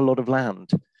 We have a lot of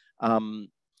land.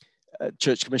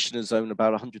 Church commissioners own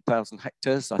about 100,000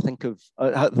 hectares, I think, of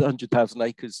 100,000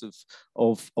 acres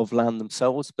of land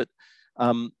themselves, but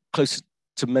close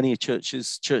to many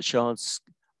churches, churchyards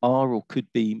are or could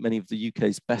be many of the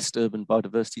UK's best urban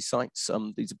biodiversity sites.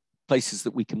 These are places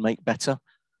that we can make better,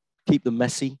 keep them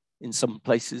messy in some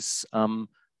places,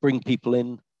 bring people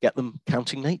in, get them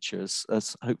counting nature,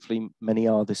 as hopefully many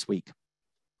are this week.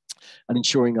 And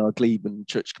ensuring our glebe and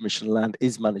church commission land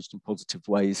is managed in positive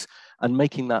ways, and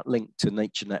making that link to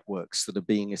nature networks that are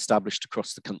being established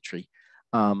across the country,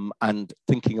 and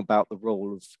thinking about the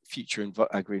role of future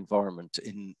agri-environment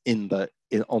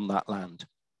on that land.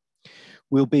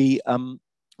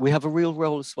 We have a real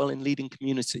role as well in leading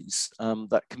communities.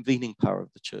 That convening power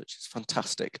of the church is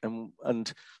fantastic,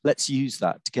 and let's use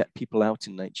that to get people out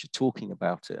in nature, talking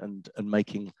about it and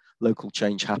making local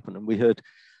change happen. And we heard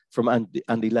from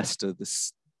Andy Lester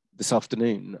this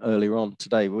afternoon, earlier on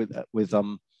today, with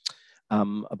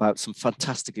about some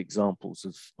fantastic examples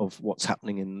of what's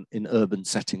happening in urban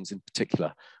settings in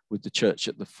particular, with the church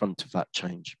at the front of that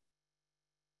change.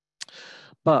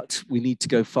 But we need to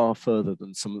go far further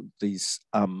than some of these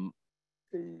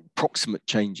proximate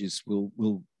changes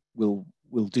will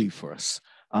do for us.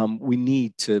 We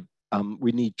need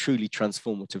truly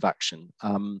transformative action.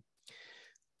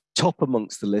 Top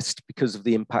amongst the list, because of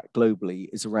the impact globally,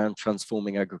 is around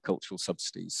transforming agricultural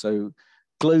subsidies. So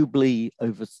globally,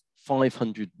 over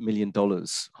 $500 million,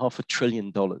 $500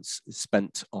 billion is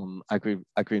spent on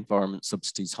agri-environment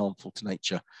subsidies harmful to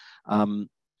nature.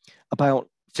 About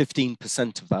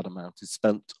 15% of that amount is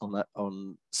spent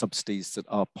on subsidies that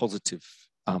are positive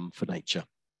for nature.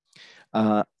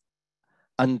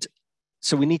 And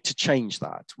so we need to change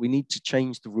that. We need to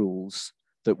change the rules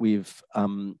that we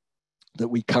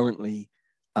currently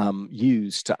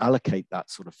use to allocate that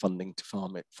sort of funding to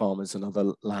farmers and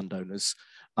other landowners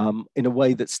in a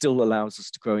way that still allows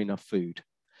us to grow enough food.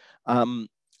 And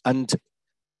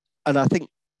I think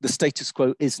the status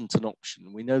quo isn't an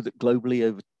option. We know that globally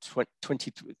over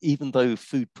 20, even though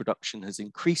food production has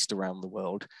increased around the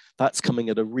world, that's coming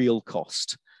at a real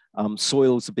cost.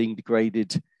 Soils are being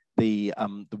degraded. The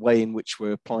way in which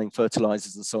we're applying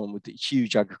fertilizers and so on, with the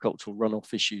huge agricultural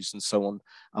runoff issues and so on,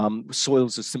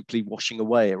 soils are simply washing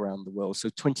away around the world. So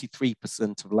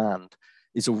 23% of land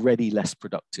is already less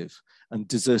productive, and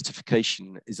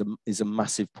desertification is a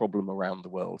massive problem around the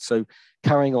world. So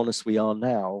carrying on as we are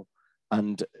now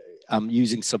and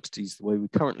using subsidies the way we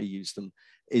currently use them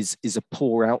is a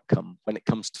poor outcome when it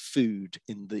comes to food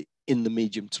in the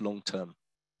medium to long term.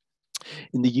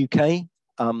 In the UK,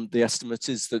 the estimate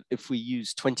is that if we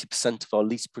use 20% of our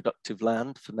least productive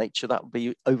land for nature, that would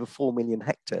be over 4 million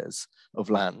hectares of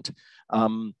land.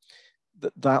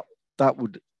 That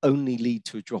would only lead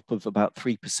to a drop of about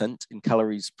 3% in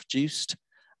calories produced.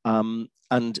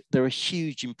 And there are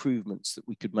huge improvements that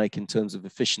we could make in terms of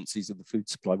efficiencies of the food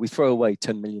supply. We throw away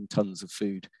 10 million tons of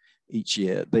food each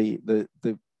year. The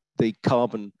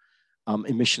carbon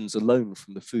emissions alone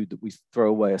from the food that we throw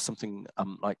away are something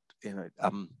like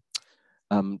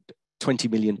 20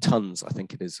 million tons, I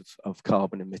think it is, of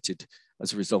carbon emitted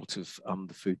as a result of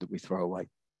the food that we throw away.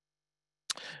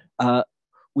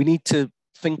 We need to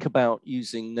think about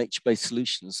using nature-based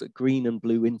solutions, green and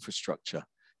blue infrastructure,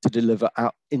 to deliver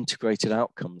integrated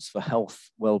outcomes for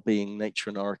health, well-being, nature,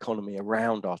 and our economy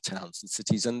around our towns and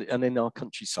cities and in our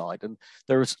countryside. And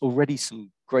there is already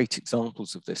some great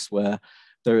examples of this, where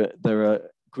there are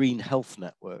green health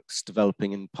networks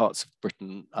developing in parts of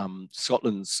Britain.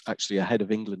 Scotland's actually ahead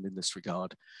of England in this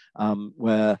regard,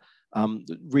 where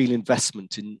real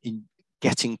investment in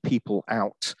getting people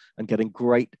out and getting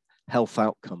great health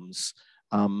outcomes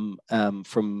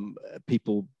from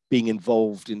people being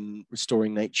involved in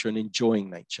restoring nature and enjoying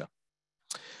nature.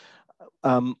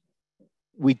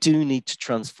 We do need to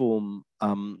transform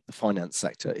the finance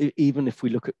sector. Even if we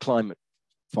look at climate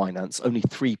finance, only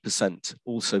 3%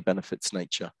 also benefits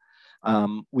nature.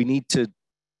 We need to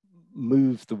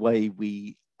move the way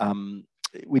we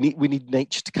need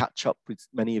nature to catch up with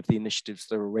many of the initiatives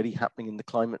that are already happening in the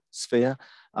climate sphere.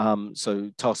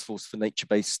 So Task Force for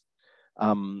Nature-Based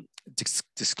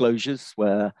Disclosures,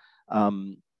 where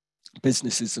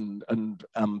businesses and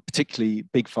particularly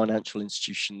big financial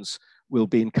institutions will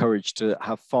be encouraged to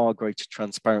have far greater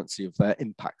transparency of their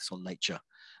impacts on nature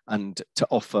and to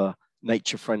offer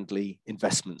nature-friendly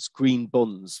investments. Green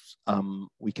bonds,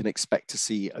 we can expect to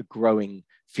see a growing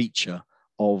feature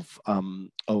of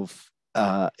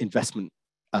investment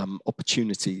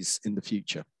opportunities in the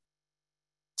future.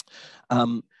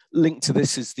 Linked to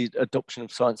this is the adoption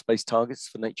of science-based targets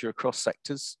for nature across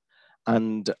sectors.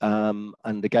 And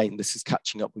again, this is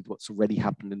catching up with what's already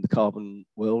happened in the carbon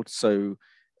world. So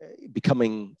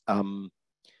becoming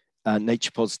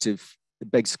nature positive, it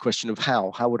begs the question of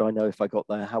how. How would I know if I got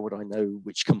there? How would I know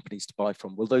which companies to buy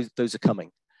from? Well, those are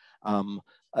coming,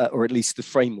 or at least the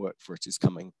framework for it is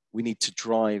coming. We need to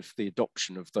drive the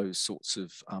adoption of those sorts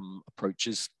of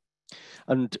approaches.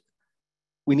 And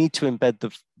we need to embed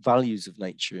the values of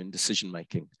nature in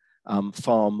decision-making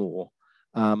far more.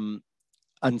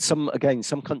 And some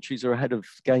countries are ahead of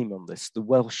the game on this. The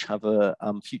Welsh have a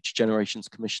Future Generations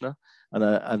Commissioner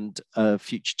and a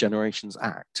Future Generations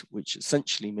Act, which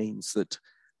essentially means that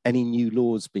any new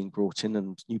laws being brought in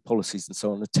and new policies and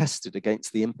so on are tested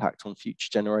against the impact on future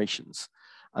generations.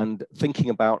 And thinking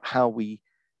about how we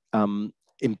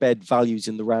embed values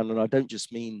in the round, and I don't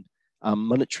just mean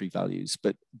monetary values,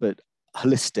 but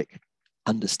holistic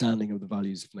understanding of the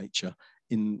values of nature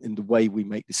in the way we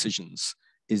make decisions,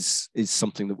 is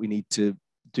something that we need to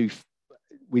do.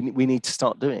 We need to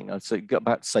start doing. I'd say, go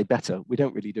back to say better. We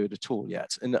don't really do it at all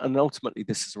yet. And ultimately,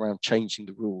 this is around changing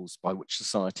the rules by which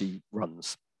society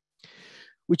runs,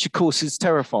 which of course is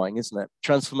terrifying, isn't it?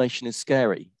 Transformation is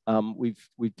scary.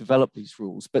 We've developed these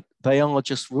rules, but they are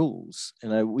just rules. You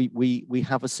know, we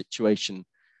have a situation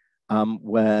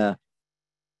where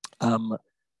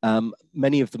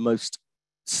many of the most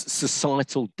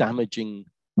societal damaging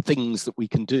things that we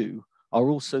can do are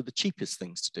also the cheapest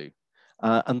things to do.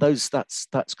 And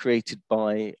that's created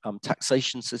by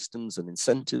taxation systems and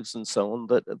incentives and so on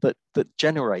that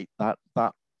generate that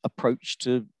approach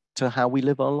to how we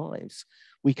live our lives.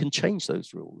 We can change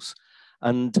those rules.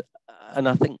 And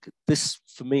I think this,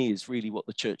 for me, is really what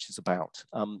the church is about.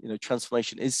 You know,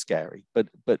 transformation is scary, but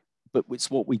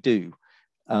it's what we do.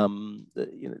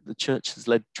 The church has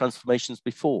led transformations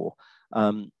before.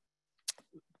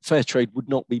 Fair trade would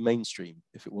not be mainstream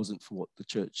if it wasn't for what the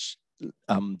church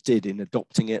did in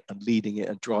adopting it and leading it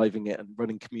and driving it and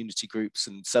running community groups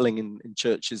and selling in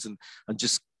churches and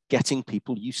just getting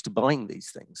people used to buying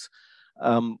these things.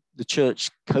 The church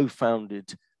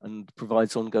co-founded and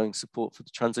provides ongoing support for the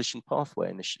Transition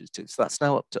Pathway initiatives. That's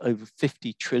now up to over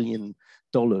 $50 trillion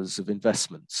of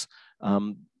investments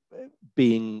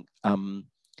being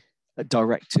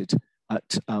directed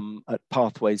at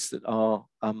pathways that are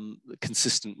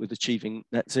consistent with achieving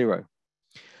net zero.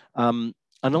 And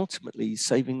ultimately,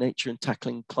 saving nature and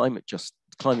tackling climate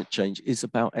change is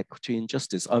about equity and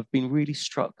justice. I've been really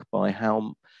struck by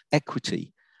how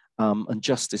equity and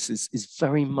justice is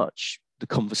very much the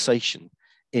conversation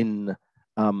in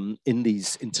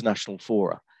these international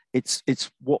fora.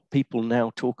 It's what people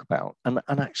now talk about, and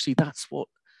actually that's what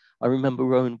I remember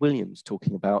Rowan Williams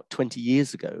talking about 20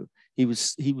 years ago.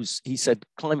 He said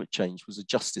climate change was a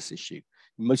justice issue.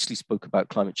 He mostly spoke about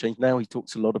climate change. Now he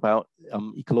talks a lot about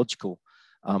ecological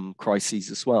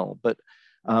crises as well. But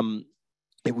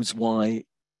it was why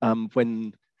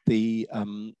when the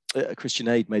Christian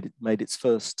Aid made its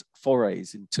first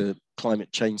forays into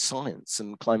climate change science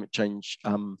and climate change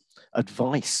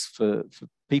advice for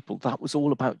people, that was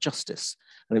all about justice,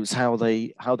 and it was how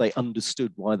they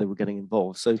understood why they were getting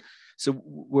involved. So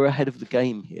we're ahead of the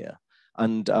game here,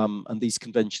 and these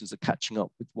conventions are catching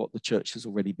up with what the church has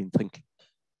already been thinking.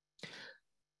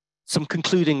 Some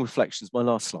concluding reflections, my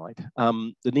last slide.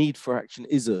 The need for action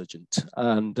is urgent,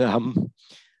 and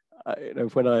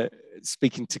when I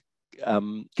speaking to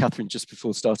Catherine just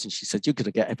before starting, she said, "You're going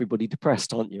to get everybody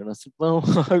depressed, aren't you?" And I said, "Well,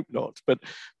 I hope not, but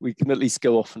we can at least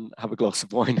go off and have a glass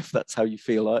of wine if that's how you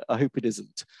feel." I hope it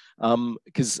isn't,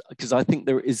 because I think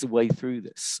there is a way through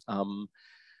this.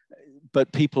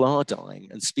 But people are dying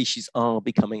and species are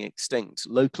becoming extinct.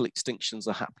 Local extinctions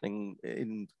are happening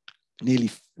in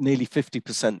nearly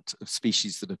 50% of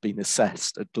species that have been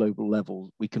assessed at global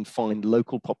level. We can find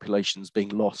local populations being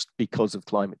lost because of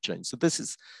climate change. So this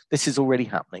is already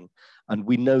happening, and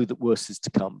we know that worse is to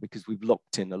come because we've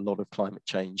locked in a lot of climate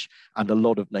change and a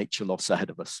lot of nature loss ahead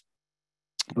of us.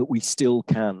 But we still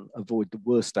can avoid the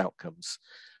worst outcomes,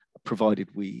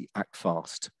 provided we act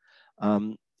fast.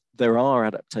 There are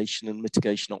adaptation and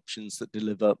mitigation options that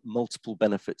deliver multiple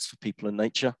benefits for people and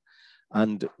nature,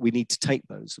 and we need to take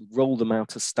those and roll them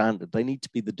out as standard. They need to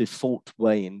be the default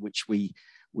way in which we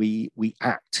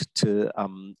act to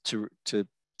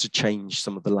change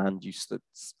some of the land use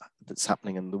that's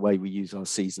happening and the way we use our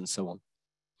seas and so on.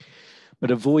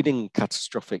 But avoiding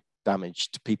catastrophic damage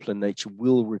to people and nature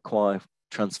will require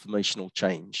transformational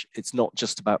change. It's not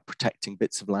just about protecting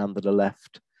bits of land that are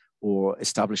left or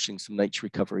establishing some nature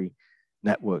recovery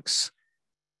networks.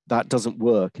 That doesn't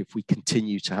work if we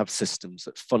continue to have systems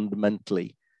that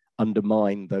fundamentally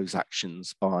undermine those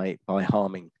actions by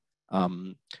harming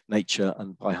nature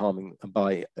and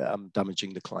by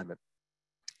damaging the climate.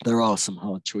 There are some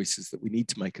hard choices that we need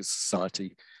to make as a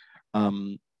society,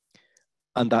 and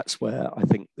that's where I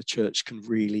think the church can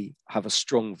really have a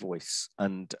strong voice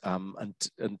and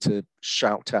to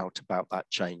shout out about that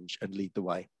change and lead the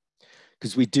way,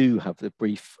 because we do have the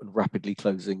brief and rapidly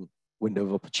closing window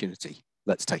of opportunity.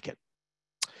 Let's take it.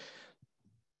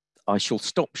 I shall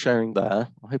stop sharing there.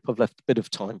 I hope I've left a bit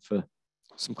of time for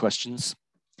some questions,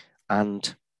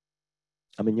 and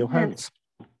I'm in your hands.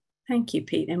 Thank you,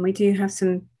 Pete. And we do have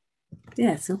some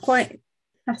quite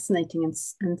fascinating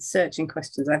and searching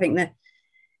questions. I think the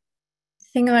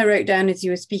thing I wrote down as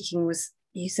you were speaking was,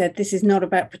 you said this is not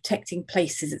about protecting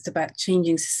places, it's about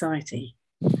changing society.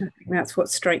 I think that's what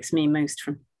strikes me most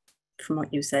from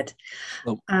what you said.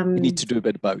 Well, you need to do a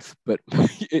bit of both, but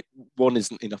one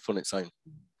isn't enough on its own.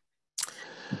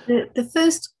 The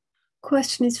first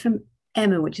question is from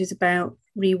Emma, which is about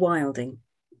rewilding.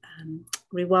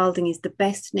 Rewilding is the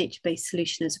best nature-based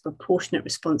solution as a proportionate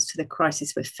response to the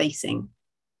crisis we're facing.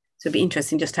 So it'd be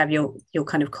interesting just to have your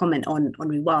kind of comment on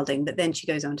rewilding. But then she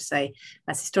goes on to say,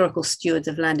 as historical stewards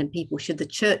of land and people, should the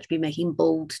church be making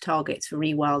bold targets for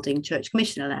rewilding church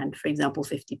commissioner land, for example,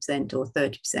 50% or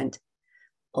 30%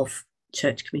 of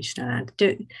church commissioner land?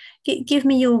 Give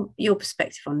me your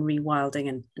perspective on rewilding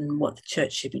and what the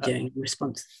church should be doing in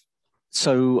response.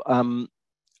 So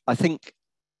I think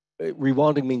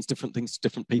rewilding means different things to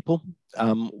different people.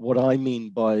 What I mean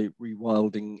by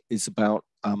rewilding is about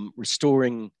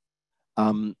restoring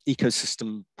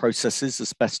ecosystem processes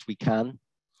as best we can,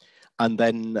 and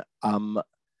then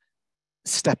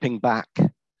stepping back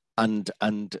and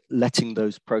letting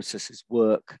those processes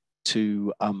work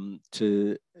to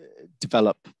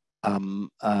develop,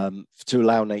 to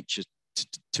allow nature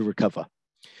to recover.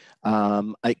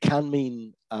 It can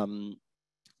mean,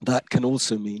 that can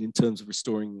also mean, in terms of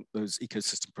restoring those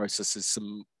ecosystem processes,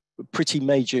 some pretty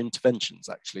major interventions,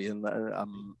 actually. And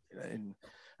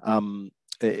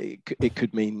it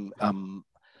could mean,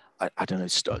 I don't know,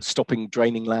 stopping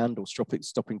draining land or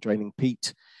stopping draining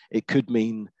peat. It could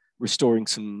mean restoring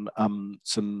some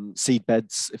seed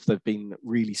beds if they've been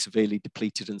really severely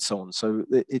depleted and so on. So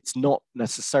it's not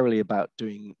necessarily about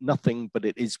doing nothing, but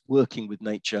it is working with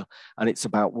nature, and it's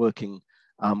about working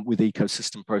with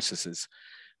ecosystem processes.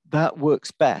 That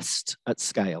works best at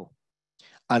scale.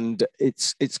 And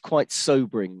it's quite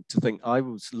sobering to think. I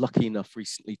was lucky enough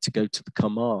recently to go to the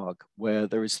Camargue, where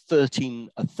there is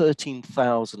a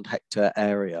 13,000 hectare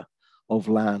area of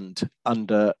land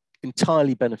under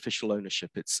entirely beneficial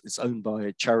ownership. It's owned by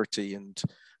a charity, and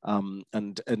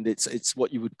it's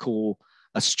what you would call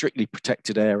a strictly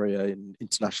protected area in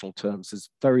international terms. There's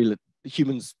very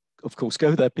humans, of course,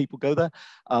 go there. People go there.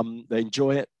 They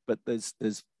enjoy it, but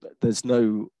there's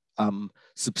no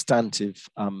substantive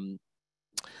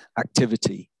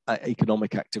activity,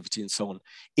 economic activity, and so on.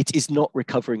 It is not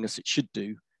recovering as it should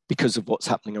do because of what's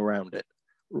happening around it.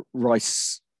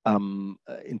 Rice,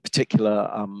 in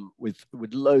particular, with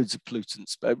loads of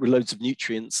pollutants, with loads of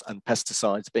nutrients and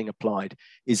pesticides being applied,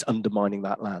 is undermining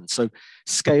that land. So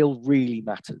scale really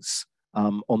matters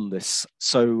on this.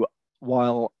 So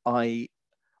while I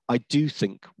do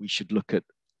think we should look at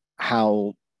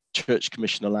how church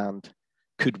commissioner land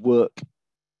could work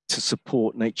to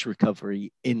support nature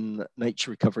recovery in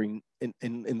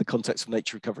the context of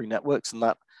nature recovery networks, and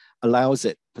that allows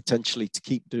it potentially to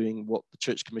keep doing what the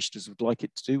church commissioners would like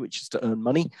it to do, which is to earn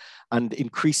money. And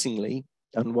increasingly,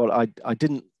 and what I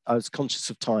was conscious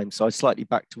of time, so I slightly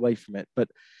backed away from it, but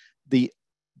the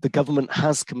government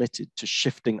has committed to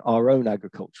shifting our own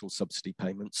agricultural subsidy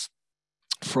payments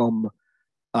from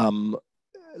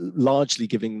largely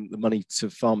giving the money to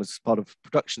farmers as part of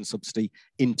production subsidy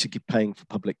into paying for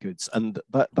public goods. And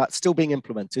that's still being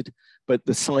implemented, but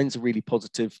the signs are really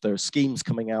positive. There are schemes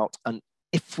coming out, and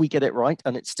if we get it right,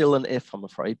 and it's still an if, I'm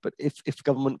afraid, but if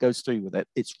government goes through with it,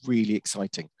 it's really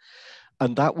exciting.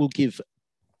 And that will give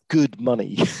good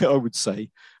money, I would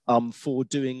say, for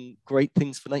doing great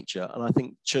things for nature. And I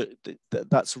think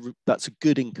that's a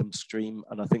good income stream,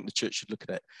 and I think the church should look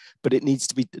at it. But it needs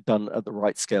to be done at the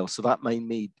right scale. So that may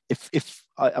mean,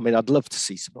 I'd love to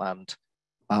see some land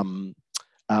done,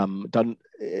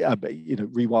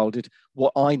 rewilded.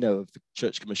 What I know of the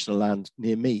church commissioner land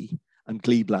near me and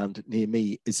glebe land near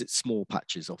me is it's small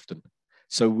patches often.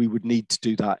 So we would need to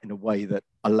do that in a way that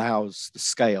allows the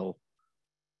scale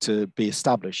to be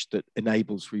established, that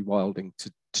enables rewilding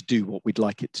to do what we'd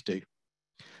like it to do.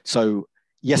 So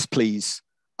yes, please.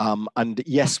 And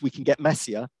yes, we can get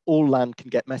messier. All land can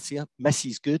get messier. Messy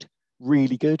is good,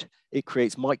 really good. It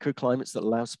creates microclimates that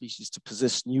allow species to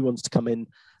persist, new ones to come in.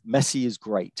 Messy is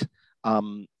great.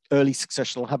 Early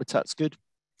successional habitat's good.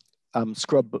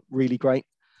 Scrub, really great.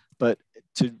 But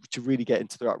to really get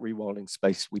into that rewilding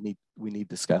space, we need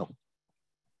the scale.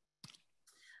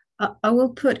 I will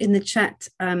put in the chat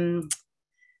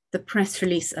the press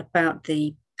release about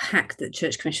the pact that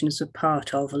church commissioners were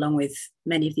part of, along with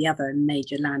many of the other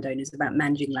major landowners, about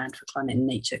managing land for climate and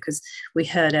nature, because we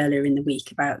heard earlier in the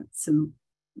week about some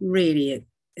really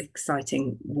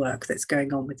exciting work that's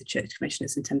going on with the church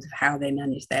commissioners in terms of how they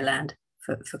manage their land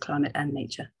for climate and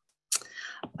nature.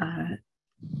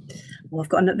 Well,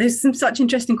 there's some such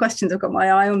interesting questions. I've got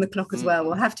my eye on the clock as well.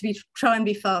 We'll have to try and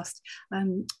be fast.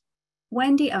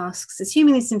 Wendy asks,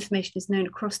 assuming this information is known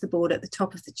across the board at the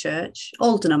top of the church,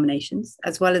 all denominations,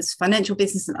 as well as financial,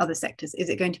 business and other sectors, is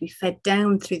it going to be fed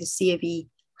down through the C of E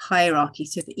hierarchy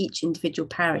so that each individual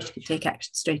parish can take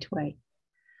action straight away?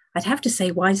 I'd have to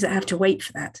say, why does it have to wait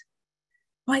for that?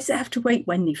 Why does it have to wait,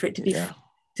 Wendy, for it to be...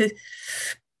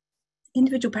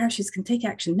 Individual parishes can take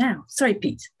action now. Sorry,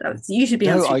 Pete. You should be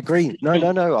answering. No, I agree.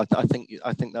 No. I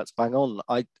think that's bang on.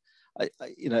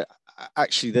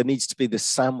 Actually, there needs to be this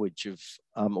sandwich of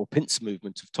or pincer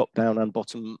movement of top down and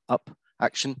bottom up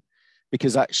action,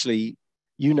 because actually,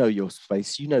 you know your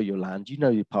space, you know your land, you know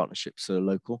your partnerships that are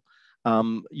local,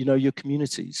 you know your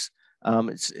communities.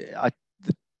 The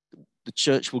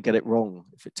church will get it wrong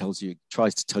if it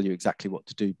tries to tell you exactly what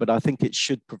to do, but I think it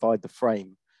should provide the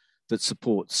frame that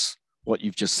supports what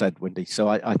you've just said, Wendy. So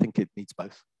I think it needs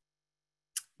both.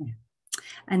 Yeah.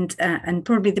 And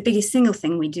probably the biggest single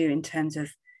thing we do in terms of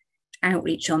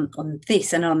outreach on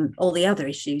this and on all the other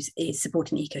issues is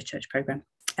supporting the Eco Church programme.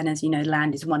 And as you know,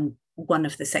 land is one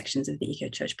of the sections of the Eco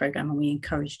Church programme, and we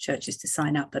encourage churches to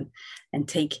sign up and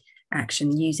take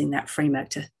action using that framework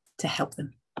to help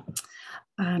them.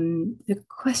 The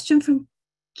question from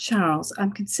Charles: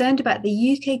 I'm concerned about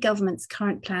the UK government's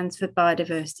current plans for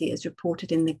biodiversity as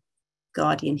reported in The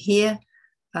Guardian here.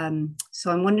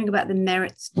 So I'm wondering about the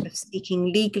merits of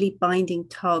seeking legally binding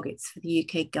targets for the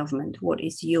UK government. What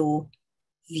is your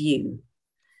view?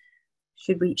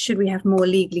 Should we have more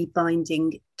legally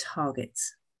binding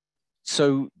targets?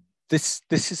 So this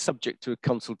is subject to a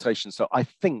consultation. So I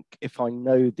think if I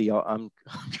know the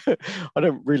I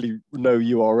don't really know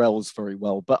URLs very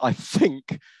well, but I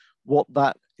think what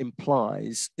that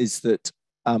implies is that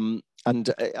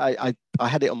and I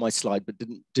had it on my slide but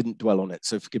didn't dwell on it,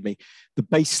 so forgive me. The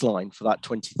baseline for that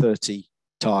 2030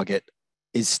 target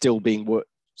is still being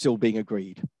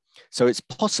agreed. So it's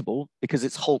possible, because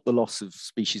it's halt the loss of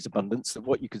species abundance, that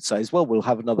what you could say is, well, we'll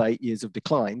have another 8 years of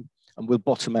decline and we'll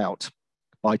bottom out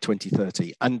by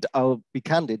 2030. And I'll be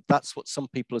candid, that's what some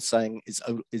people are saying is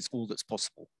all that's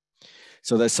possible.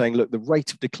 So they're saying, look, the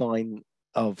rate of decline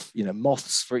of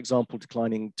moths, for example,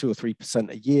 declining 2 or 3%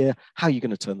 a year, how are you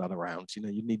going to turn that around?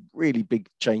 You need really big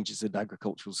changes in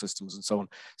agricultural systems and so on.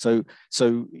 So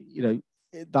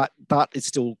that is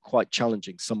still quite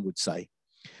challenging, some would say.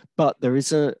 But there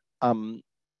is a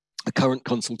current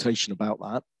consultation about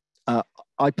that.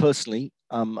 I personally,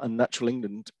 and Natural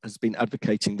England has been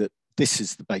advocating that this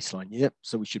is the baseline year,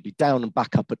 so we should be down and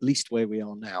back up at least where we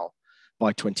are now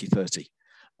by 2030.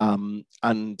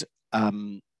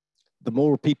 The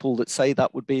more people that say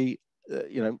that would be,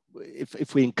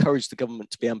 if we encourage the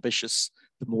government to be ambitious,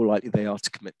 the more likely they are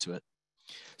to commit to it.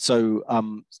 So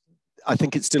I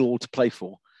think it's still all to play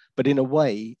for. But in a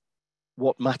way,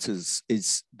 what matters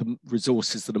is the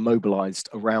resources that are mobilized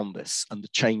around this and the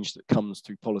change that comes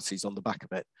through policies on the back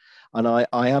of it. And I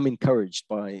am encouraged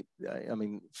by,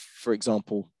 for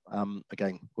example,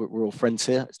 again, we're all friends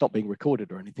here. It's not being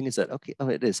recorded or anything, is it? Okay, oh,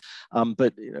 it is.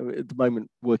 But at the moment,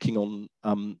 working on,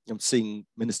 I'm seeing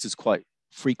ministers quite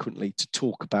frequently to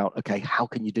talk about, okay, how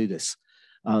can you do this?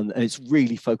 And it's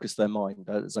really focused their mind,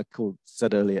 as I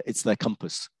said earlier, it's their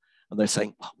compass. And they're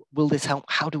saying, will this help?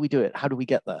 How do we do it? How do we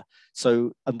get there?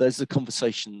 So, and those are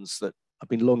conversations that I've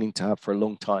been longing to have for a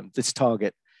long time. This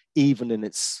target, even in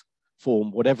its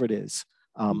form, whatever it is,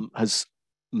 has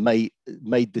made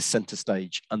this center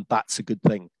stage, and that's a good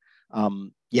thing.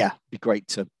 Yeah, it'd be great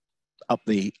to up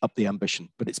the ambition,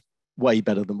 but it's way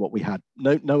better than what we had.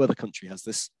 No other country has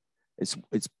this.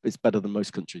 It's better than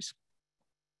most countries.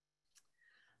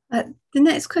 The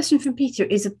next question from Peter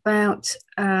is about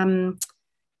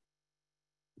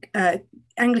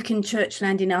Anglican church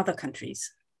land in other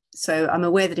countries. So I'm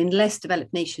aware that in less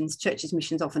developed nations, churches'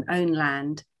 missions often own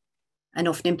land, and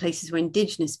often in places where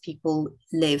indigenous people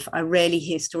live. I rarely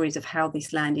hear stories of how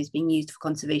this land is being used for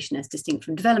conservation as distinct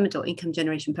from development or income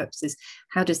generation purposes.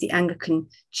 How does the Anglican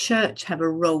Church have a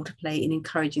role to play in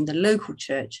encouraging the local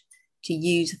church to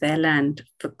use their land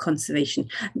for conservation?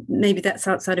 Maybe that's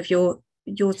outside of your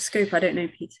scope. I don't know,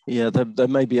 Pete. Yeah, there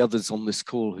may be others on this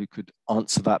call who could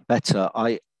answer that better.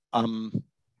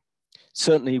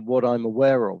 Certainly what I'm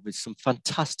aware of is some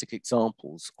fantastic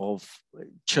examples of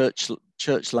church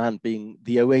land being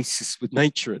the oasis with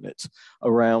nature in it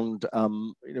around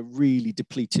really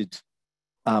depleted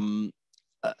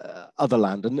other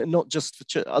land, and not just for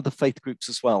other faith groups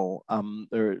as well. I'm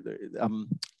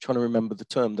trying to remember the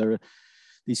term. There are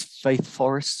these faith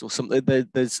forests or something.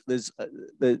 This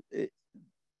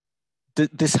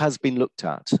has been looked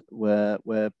at,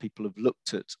 where people have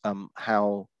looked at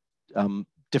how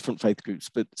different faith groups,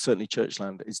 but certainly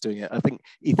churchland is doing it. I think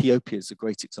Ethiopia is a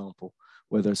great example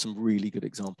where there are some really good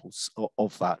examples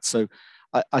of that. So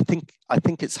I think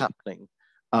it's happening,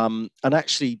 and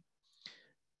actually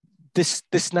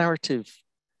this narrative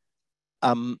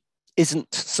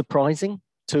isn't surprising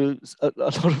to a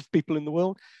lot of people in the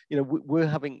world. We're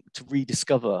having to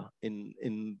rediscover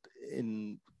in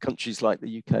countries like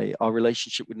the UK our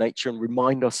relationship with nature and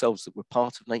remind ourselves that we're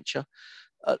part of nature.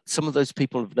 Some of those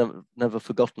people have never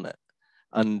forgotten it,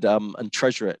 and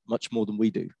treasure it much more than we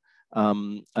do,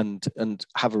 and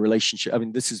have a relationship. I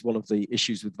mean, this is one of the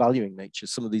issues with valuing nature.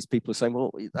 Some of these people are saying,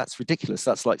 well, that's ridiculous.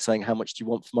 That's like saying, how much do you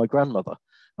want for my grandmother?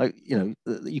 You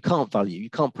can't value,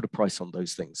 you can't put a price on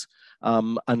those things.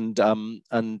 And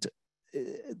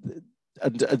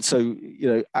so,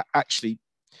 actually,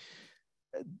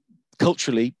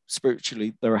 culturally,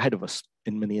 spiritually, they're ahead of us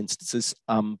in many instances,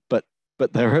 but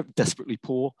they're desperately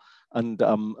poor and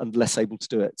less able to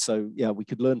do it. So yeah, we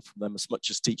could learn from them as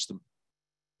much as teach them.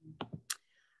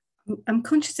 I'm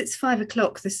conscious it's 5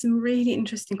 o'clock. There's some really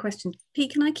interesting questions.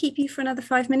 Pete, can I keep you for another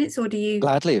 5 minutes, or do you?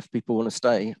 Gladly, if people want to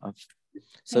stay.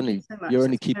 Certainly, you're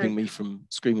only keeping me good. from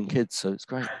screaming kids, so it's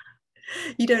great.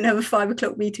 You don't have a 5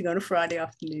 o'clock meeting on a Friday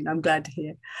afternoon. I'm glad to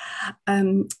hear.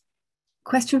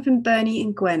 Question from Bernie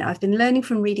and Gwen. I've been learning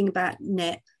from reading about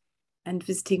NEP and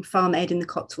visiting Farm Ed in the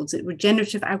Cotswolds that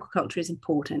regenerative agriculture is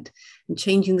important, and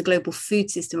changing the global food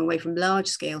system away from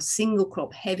large-scale,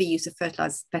 single-crop, heavy use of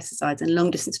fertilizers, pesticides, and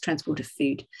long-distance transport of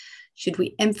food. Should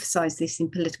we emphasize this in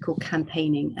political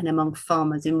campaigning and among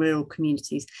farmers in rural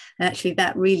communities? And actually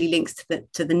that really links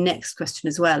to the next question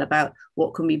as well, about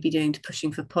what can we be doing to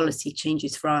pushing for policy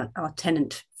changes for our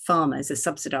tenant farmers as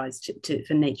subsidised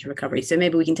for nature recovery. So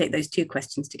maybe we can take those two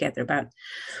questions together about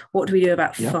what do we do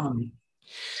about farming?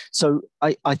 So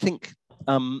I think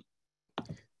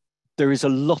there is a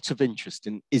lot of interest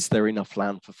in, is there enough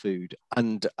land for food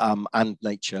and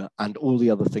nature and all the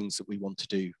other things that we want to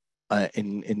do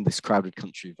in this crowded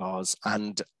country of ours.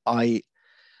 And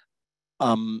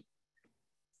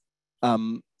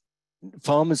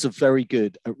farmers are very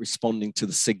good at responding to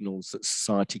the signals that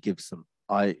society gives them.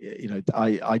 I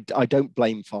don't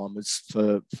blame farmers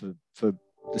for the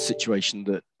situation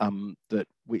that that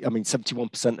we. I mean,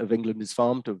 71% of England is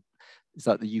farmed. Or is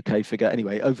that the UK figure?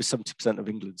 Anyway, over 70% of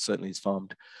England certainly is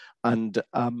farmed, and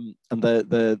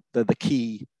they're the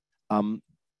key.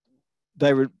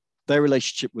 Their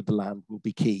relationship with the land will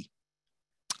be key,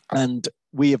 and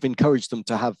we have encouraged them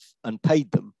to have and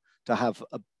paid them to have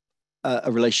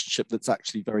a relationship that's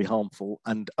actually very harmful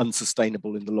and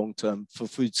unsustainable in the long term for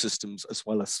food systems as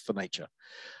well as for nature.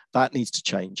 That needs to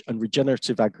change, and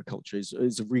regenerative agriculture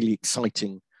is a really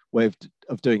exciting way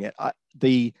of doing it.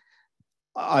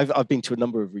 I've been to a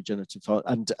number of regenerative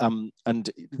farms, and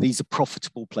these are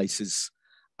profitable places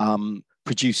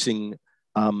producing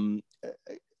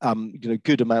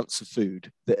good amounts of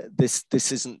food.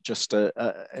 This isn't just a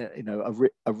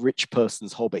rich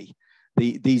person's hobby.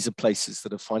 These are places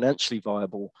that are financially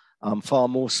viable, far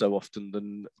more so often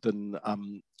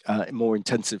than more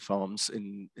intensive farms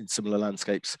in similar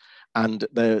landscapes, and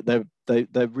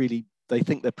they're really, they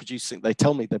think they're producing, they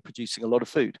tell me they're producing a lot of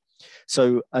food.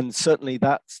 So, and certainly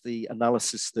that's the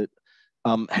analysis that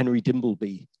Henry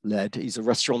Dimbleby led. He's a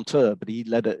restaurateur, but he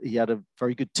had a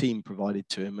very good team provided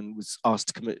to him, and was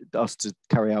asked to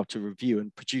carry out a review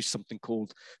and produce something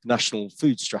called the National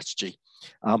Food Strategy.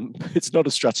 It's not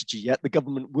a strategy yet. The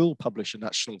government will publish a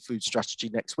national food strategy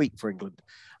next week for England,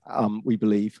 we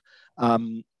believe.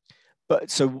 But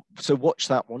so watch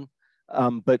that one.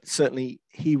 But certainly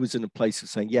he was in a place of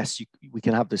saying, yes, we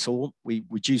can have this all. We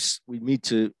need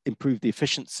to improve the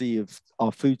efficiency of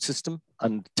our food system,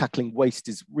 and tackling waste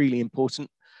is really important.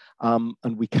 And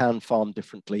we can farm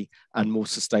differently and more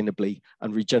sustainably,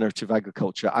 and regenerative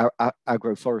agriculture,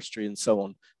 agroforestry and so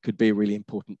on could be a really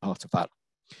important part of that.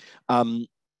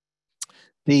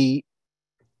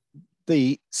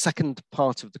 The second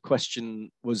part of the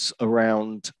question was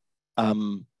around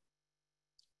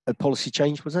a policy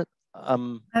change, was it?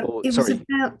 It was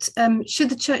about should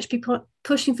the church be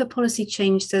pushing for policy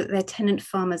change so that their tenant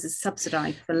farmers are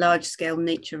subsidised for large-scale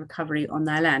nature recovery on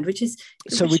their land, which is...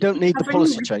 So we don't need the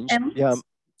policy change. Yeah,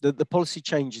 the policy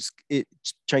changes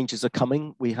are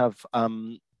coming. We have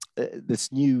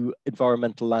this new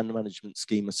environmental land management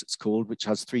scheme, as it's called, which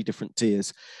has 3 different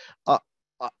tiers.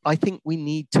 I think we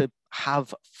need to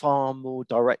have far more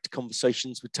direct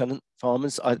conversations with tenant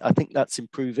farmers. I think that's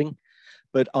improving.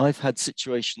 But I've had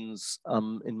situations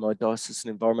in my diocesan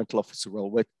environmental officer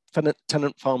role where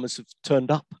tenant farmers have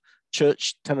turned up,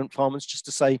 church tenant farmers, just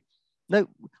to say, no,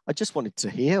 I just wanted to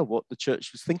hear what the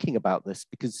church was thinking about this,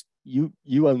 because you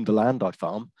own the land I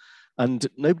farm, and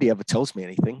nobody ever tells me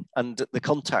anything. And the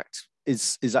contact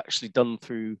is actually done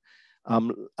through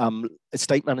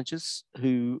estate managers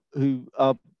who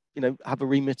are, have a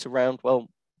remit around, well,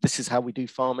 this is how we do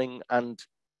farming, and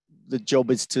the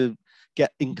job is to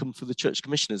get income for the church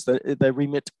commissioners. Their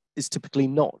remit is typically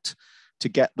not to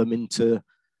get them into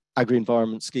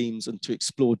agri-environment schemes and to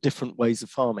explore different ways of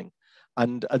farming.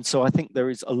 And so I think there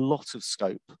is a lot of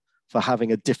scope for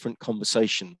having a different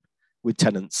conversation with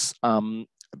tenants,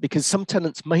 because some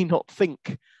tenants may not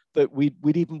think that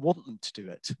we'd even want them to do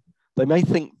it. They may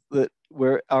think that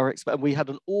we had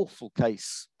an awful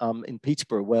case in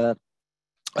Peterborough where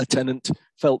a tenant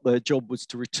felt their job was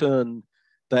to return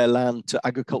their land to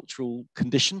agricultural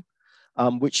condition,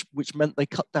 which meant they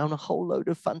cut down a whole load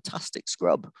of fantastic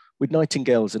scrub with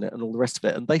nightingales in it and all the rest of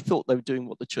it. And they thought they were doing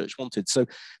what the church wanted. So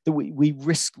we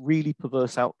risk really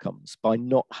perverse outcomes by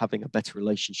not having a better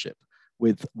relationship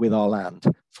with our land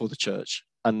for the church.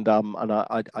 And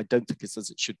I don't think it's as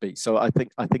it should be. So I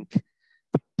think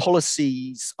the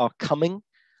policies are coming.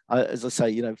 As I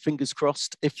say, fingers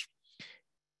crossed. If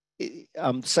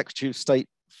Secretary of State,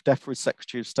 DEFRA's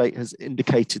Secretary of State has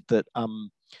indicated that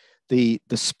the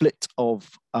split of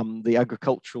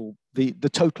the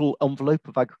total envelope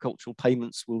of agricultural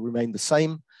payments will remain the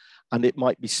same, and it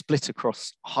might be split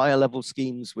across higher level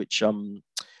schemes, which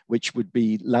which would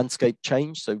be landscape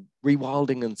change, so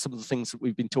rewilding and some of the things that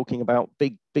we've been talking about,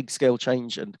 big scale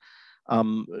change, and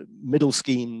middle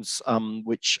schemes,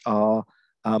 which are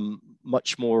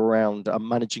much more around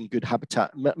managing good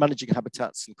managing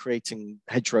habitats and creating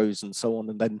hedgerows and so on,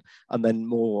 and then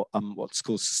more what's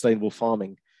called sustainable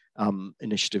farming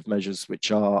initiative measures,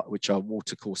 which are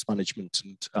water course management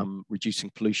and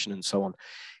reducing pollution and so on.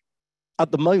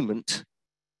 At the moment,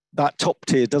 that top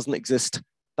tier doesn't exist.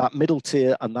 That middle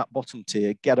tier and that bottom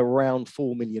tier get around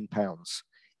 £4 million.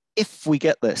 If we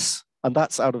get this, and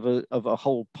that's out of a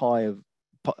whole pie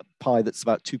that's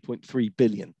about 2.3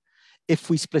 billion. If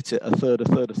we split it a third,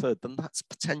 then that's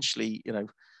potentially,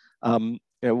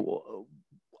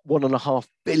 £1.5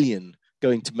 billion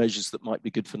going to measures that might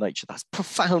be good for nature. That's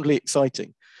profoundly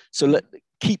exciting. So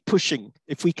keep pushing.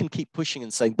 If we can keep pushing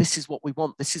and saying, this is what we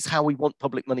want, this is how we want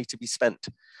public money to be spent,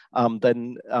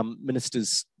 then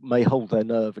ministers may hold their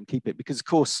nerve and keep it. Because of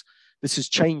course, this is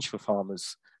change for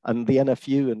farmers, and the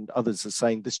NFU and others are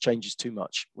saying this change is too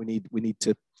much. We need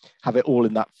to have it all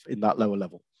in that lower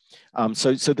level.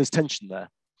 So there's tension there.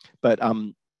 But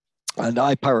and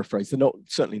I paraphrase, they're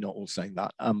certainly not all saying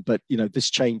that. But this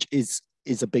change is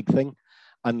a big thing,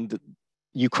 and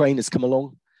Ukraine has come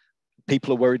along.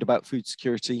 People are worried about food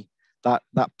security. That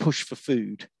push for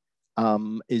food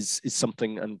is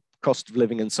something, and cost of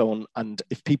living and so on. And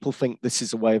if people think this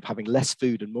is a way of having less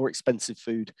food and more expensive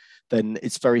food, then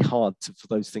it's very hard for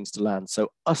those things to land. So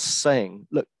us saying,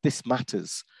 look, this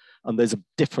matters, and there's a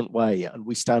different way, and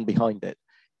we stand behind it,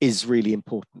 is really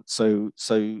important. So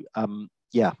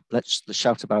yeah, let's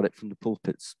shout about it from the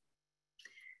pulpits.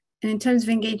 And in terms of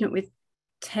engagement with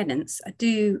tenants, I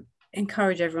do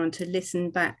encourage everyone to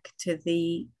listen back to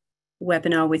the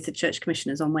webinar with the church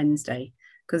commissioners on Wednesday,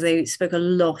 because they spoke a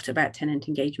lot about tenant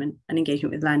engagement and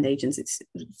engagement with land agents. It's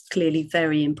clearly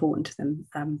very important to them,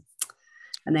 and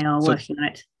they are working on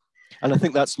it. And I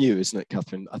think that's new, isn't it,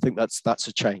 Catherine? I think that's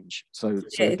a change. So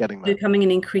yeah, getting that. Becoming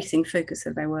an increasing focus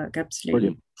of their work,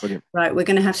 absolutely. Brilliant. Right, we're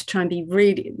going to have to try and be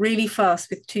really, really fast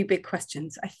with two big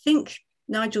questions. I think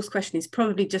Nigel's question is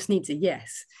probably just needs a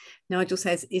yes. Nigel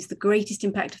says, is the greatest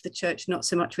impact of the church not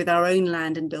so much with our own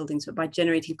land and buildings, but by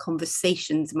generating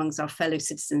conversations amongst our fellow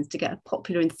citizens to get a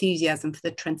popular enthusiasm for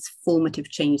the transformative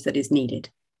change that is needed?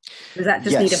 Does that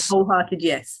just need a wholehearted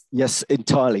yes? Yes,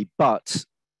 entirely. But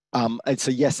it's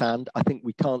a yes, and I think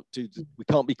we can't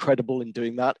be credible in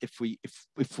doing that if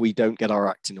we don't get our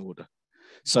act in order.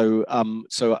 So I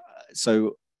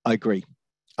agree.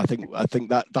 I think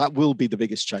that will be the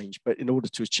biggest change. But in order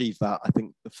to achieve that, I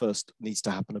think the first needs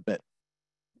to happen a bit.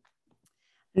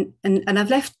 And I've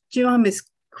left Jemima's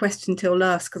question till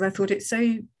last because I thought it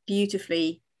so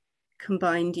beautifully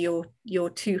combined your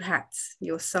two hats,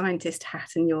 your scientist hat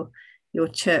and your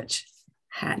church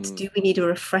hat. Do we need a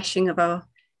refreshing of our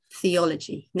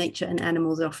theology? Nature and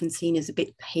animals are often seen as a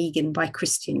bit pagan by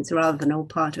Christians rather than all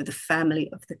part of the family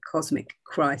of the cosmic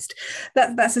Christ.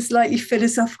 That's a slightly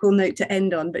philosophical note to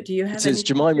end on, but do you have any?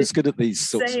 Jemima's good at these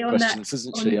sorts of questions,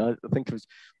 isn't she? I think it was,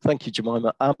 thank you,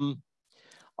 Jemima.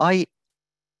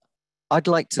 I'd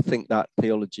like to think that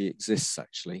theology exists,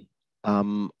 actually.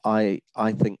 I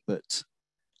think that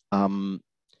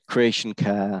creation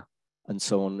care and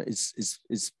so on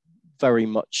is very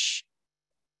much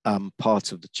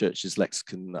part of the church's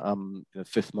lexicon,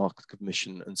 fifth mark of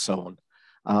mission and so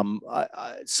on.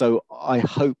 So I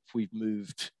hope we've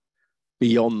moved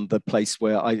beyond the place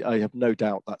where I have no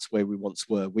doubt that's where we once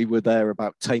were. We were there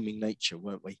about taming nature,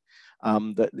 weren't we?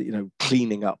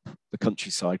 Cleaning up the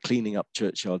countryside, cleaning up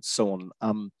churchyards, so on.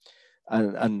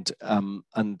 And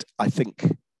I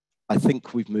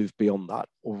think we've moved beyond that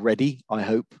already, I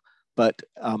hope, but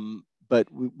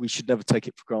we should never take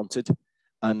it for granted.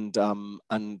 And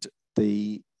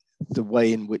the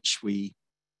way in which we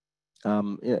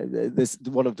there's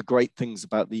one of the great things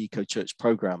about the Eco Church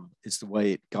program is the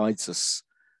way it guides us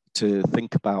to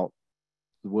think about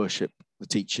the worship, the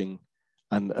teaching,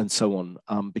 and so on,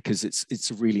 because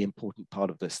it's a really important part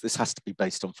of this. This has to be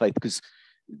based on faith because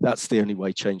that's the only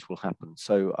way change will happen.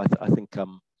 So I think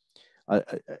I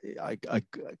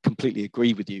completely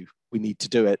agree with you. We need to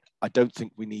do it. I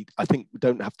think we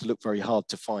don't have to look very hard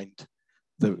to find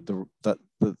the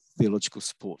theological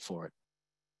support for it.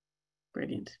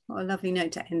 Brilliant. What a lovely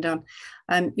note to end on.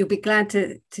 You'll be glad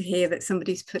to hear that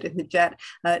somebody's put in the chat,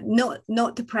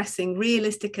 not depressing,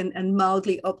 realistic and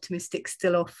mildly optimistic,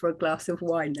 still off for a glass of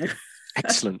wine though.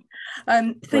 Excellent.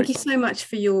 Thank you so much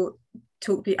for your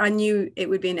talk. I knew it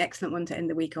would be an excellent one to end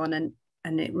the week on,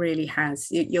 and it really has.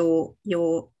 Your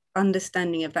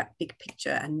understanding of that big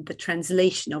picture and the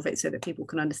translation of it so that people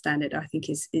can understand it, I think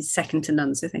is second to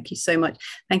none. So thank you so much.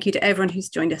 Thank you to everyone who's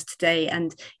joined us today.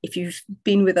 And if you've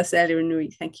been with us earlier in the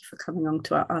week, thank you for coming on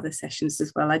to our other sessions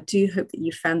as well. I do hope that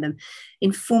you found them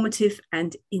informative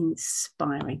and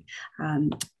inspiring.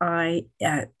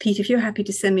 Pete, if you're happy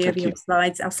to send me over your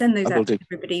slides, I'll send those out to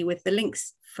everybody with the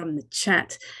links from the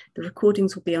chat. The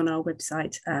recordings will be on our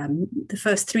website. The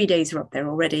first 3 days are up there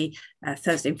already.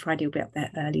 Thursday and Friday will be up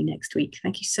there early next week.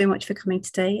 Thank you so much for coming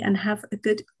today, and have a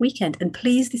good weekend. And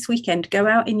please, this weekend, go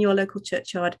out in your local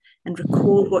churchyard and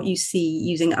record what you see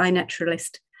using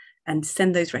iNaturalist and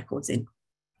send those records in.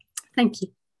 Thank you.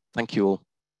 Thank you all.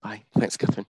 Bye. Thanks, Catherine.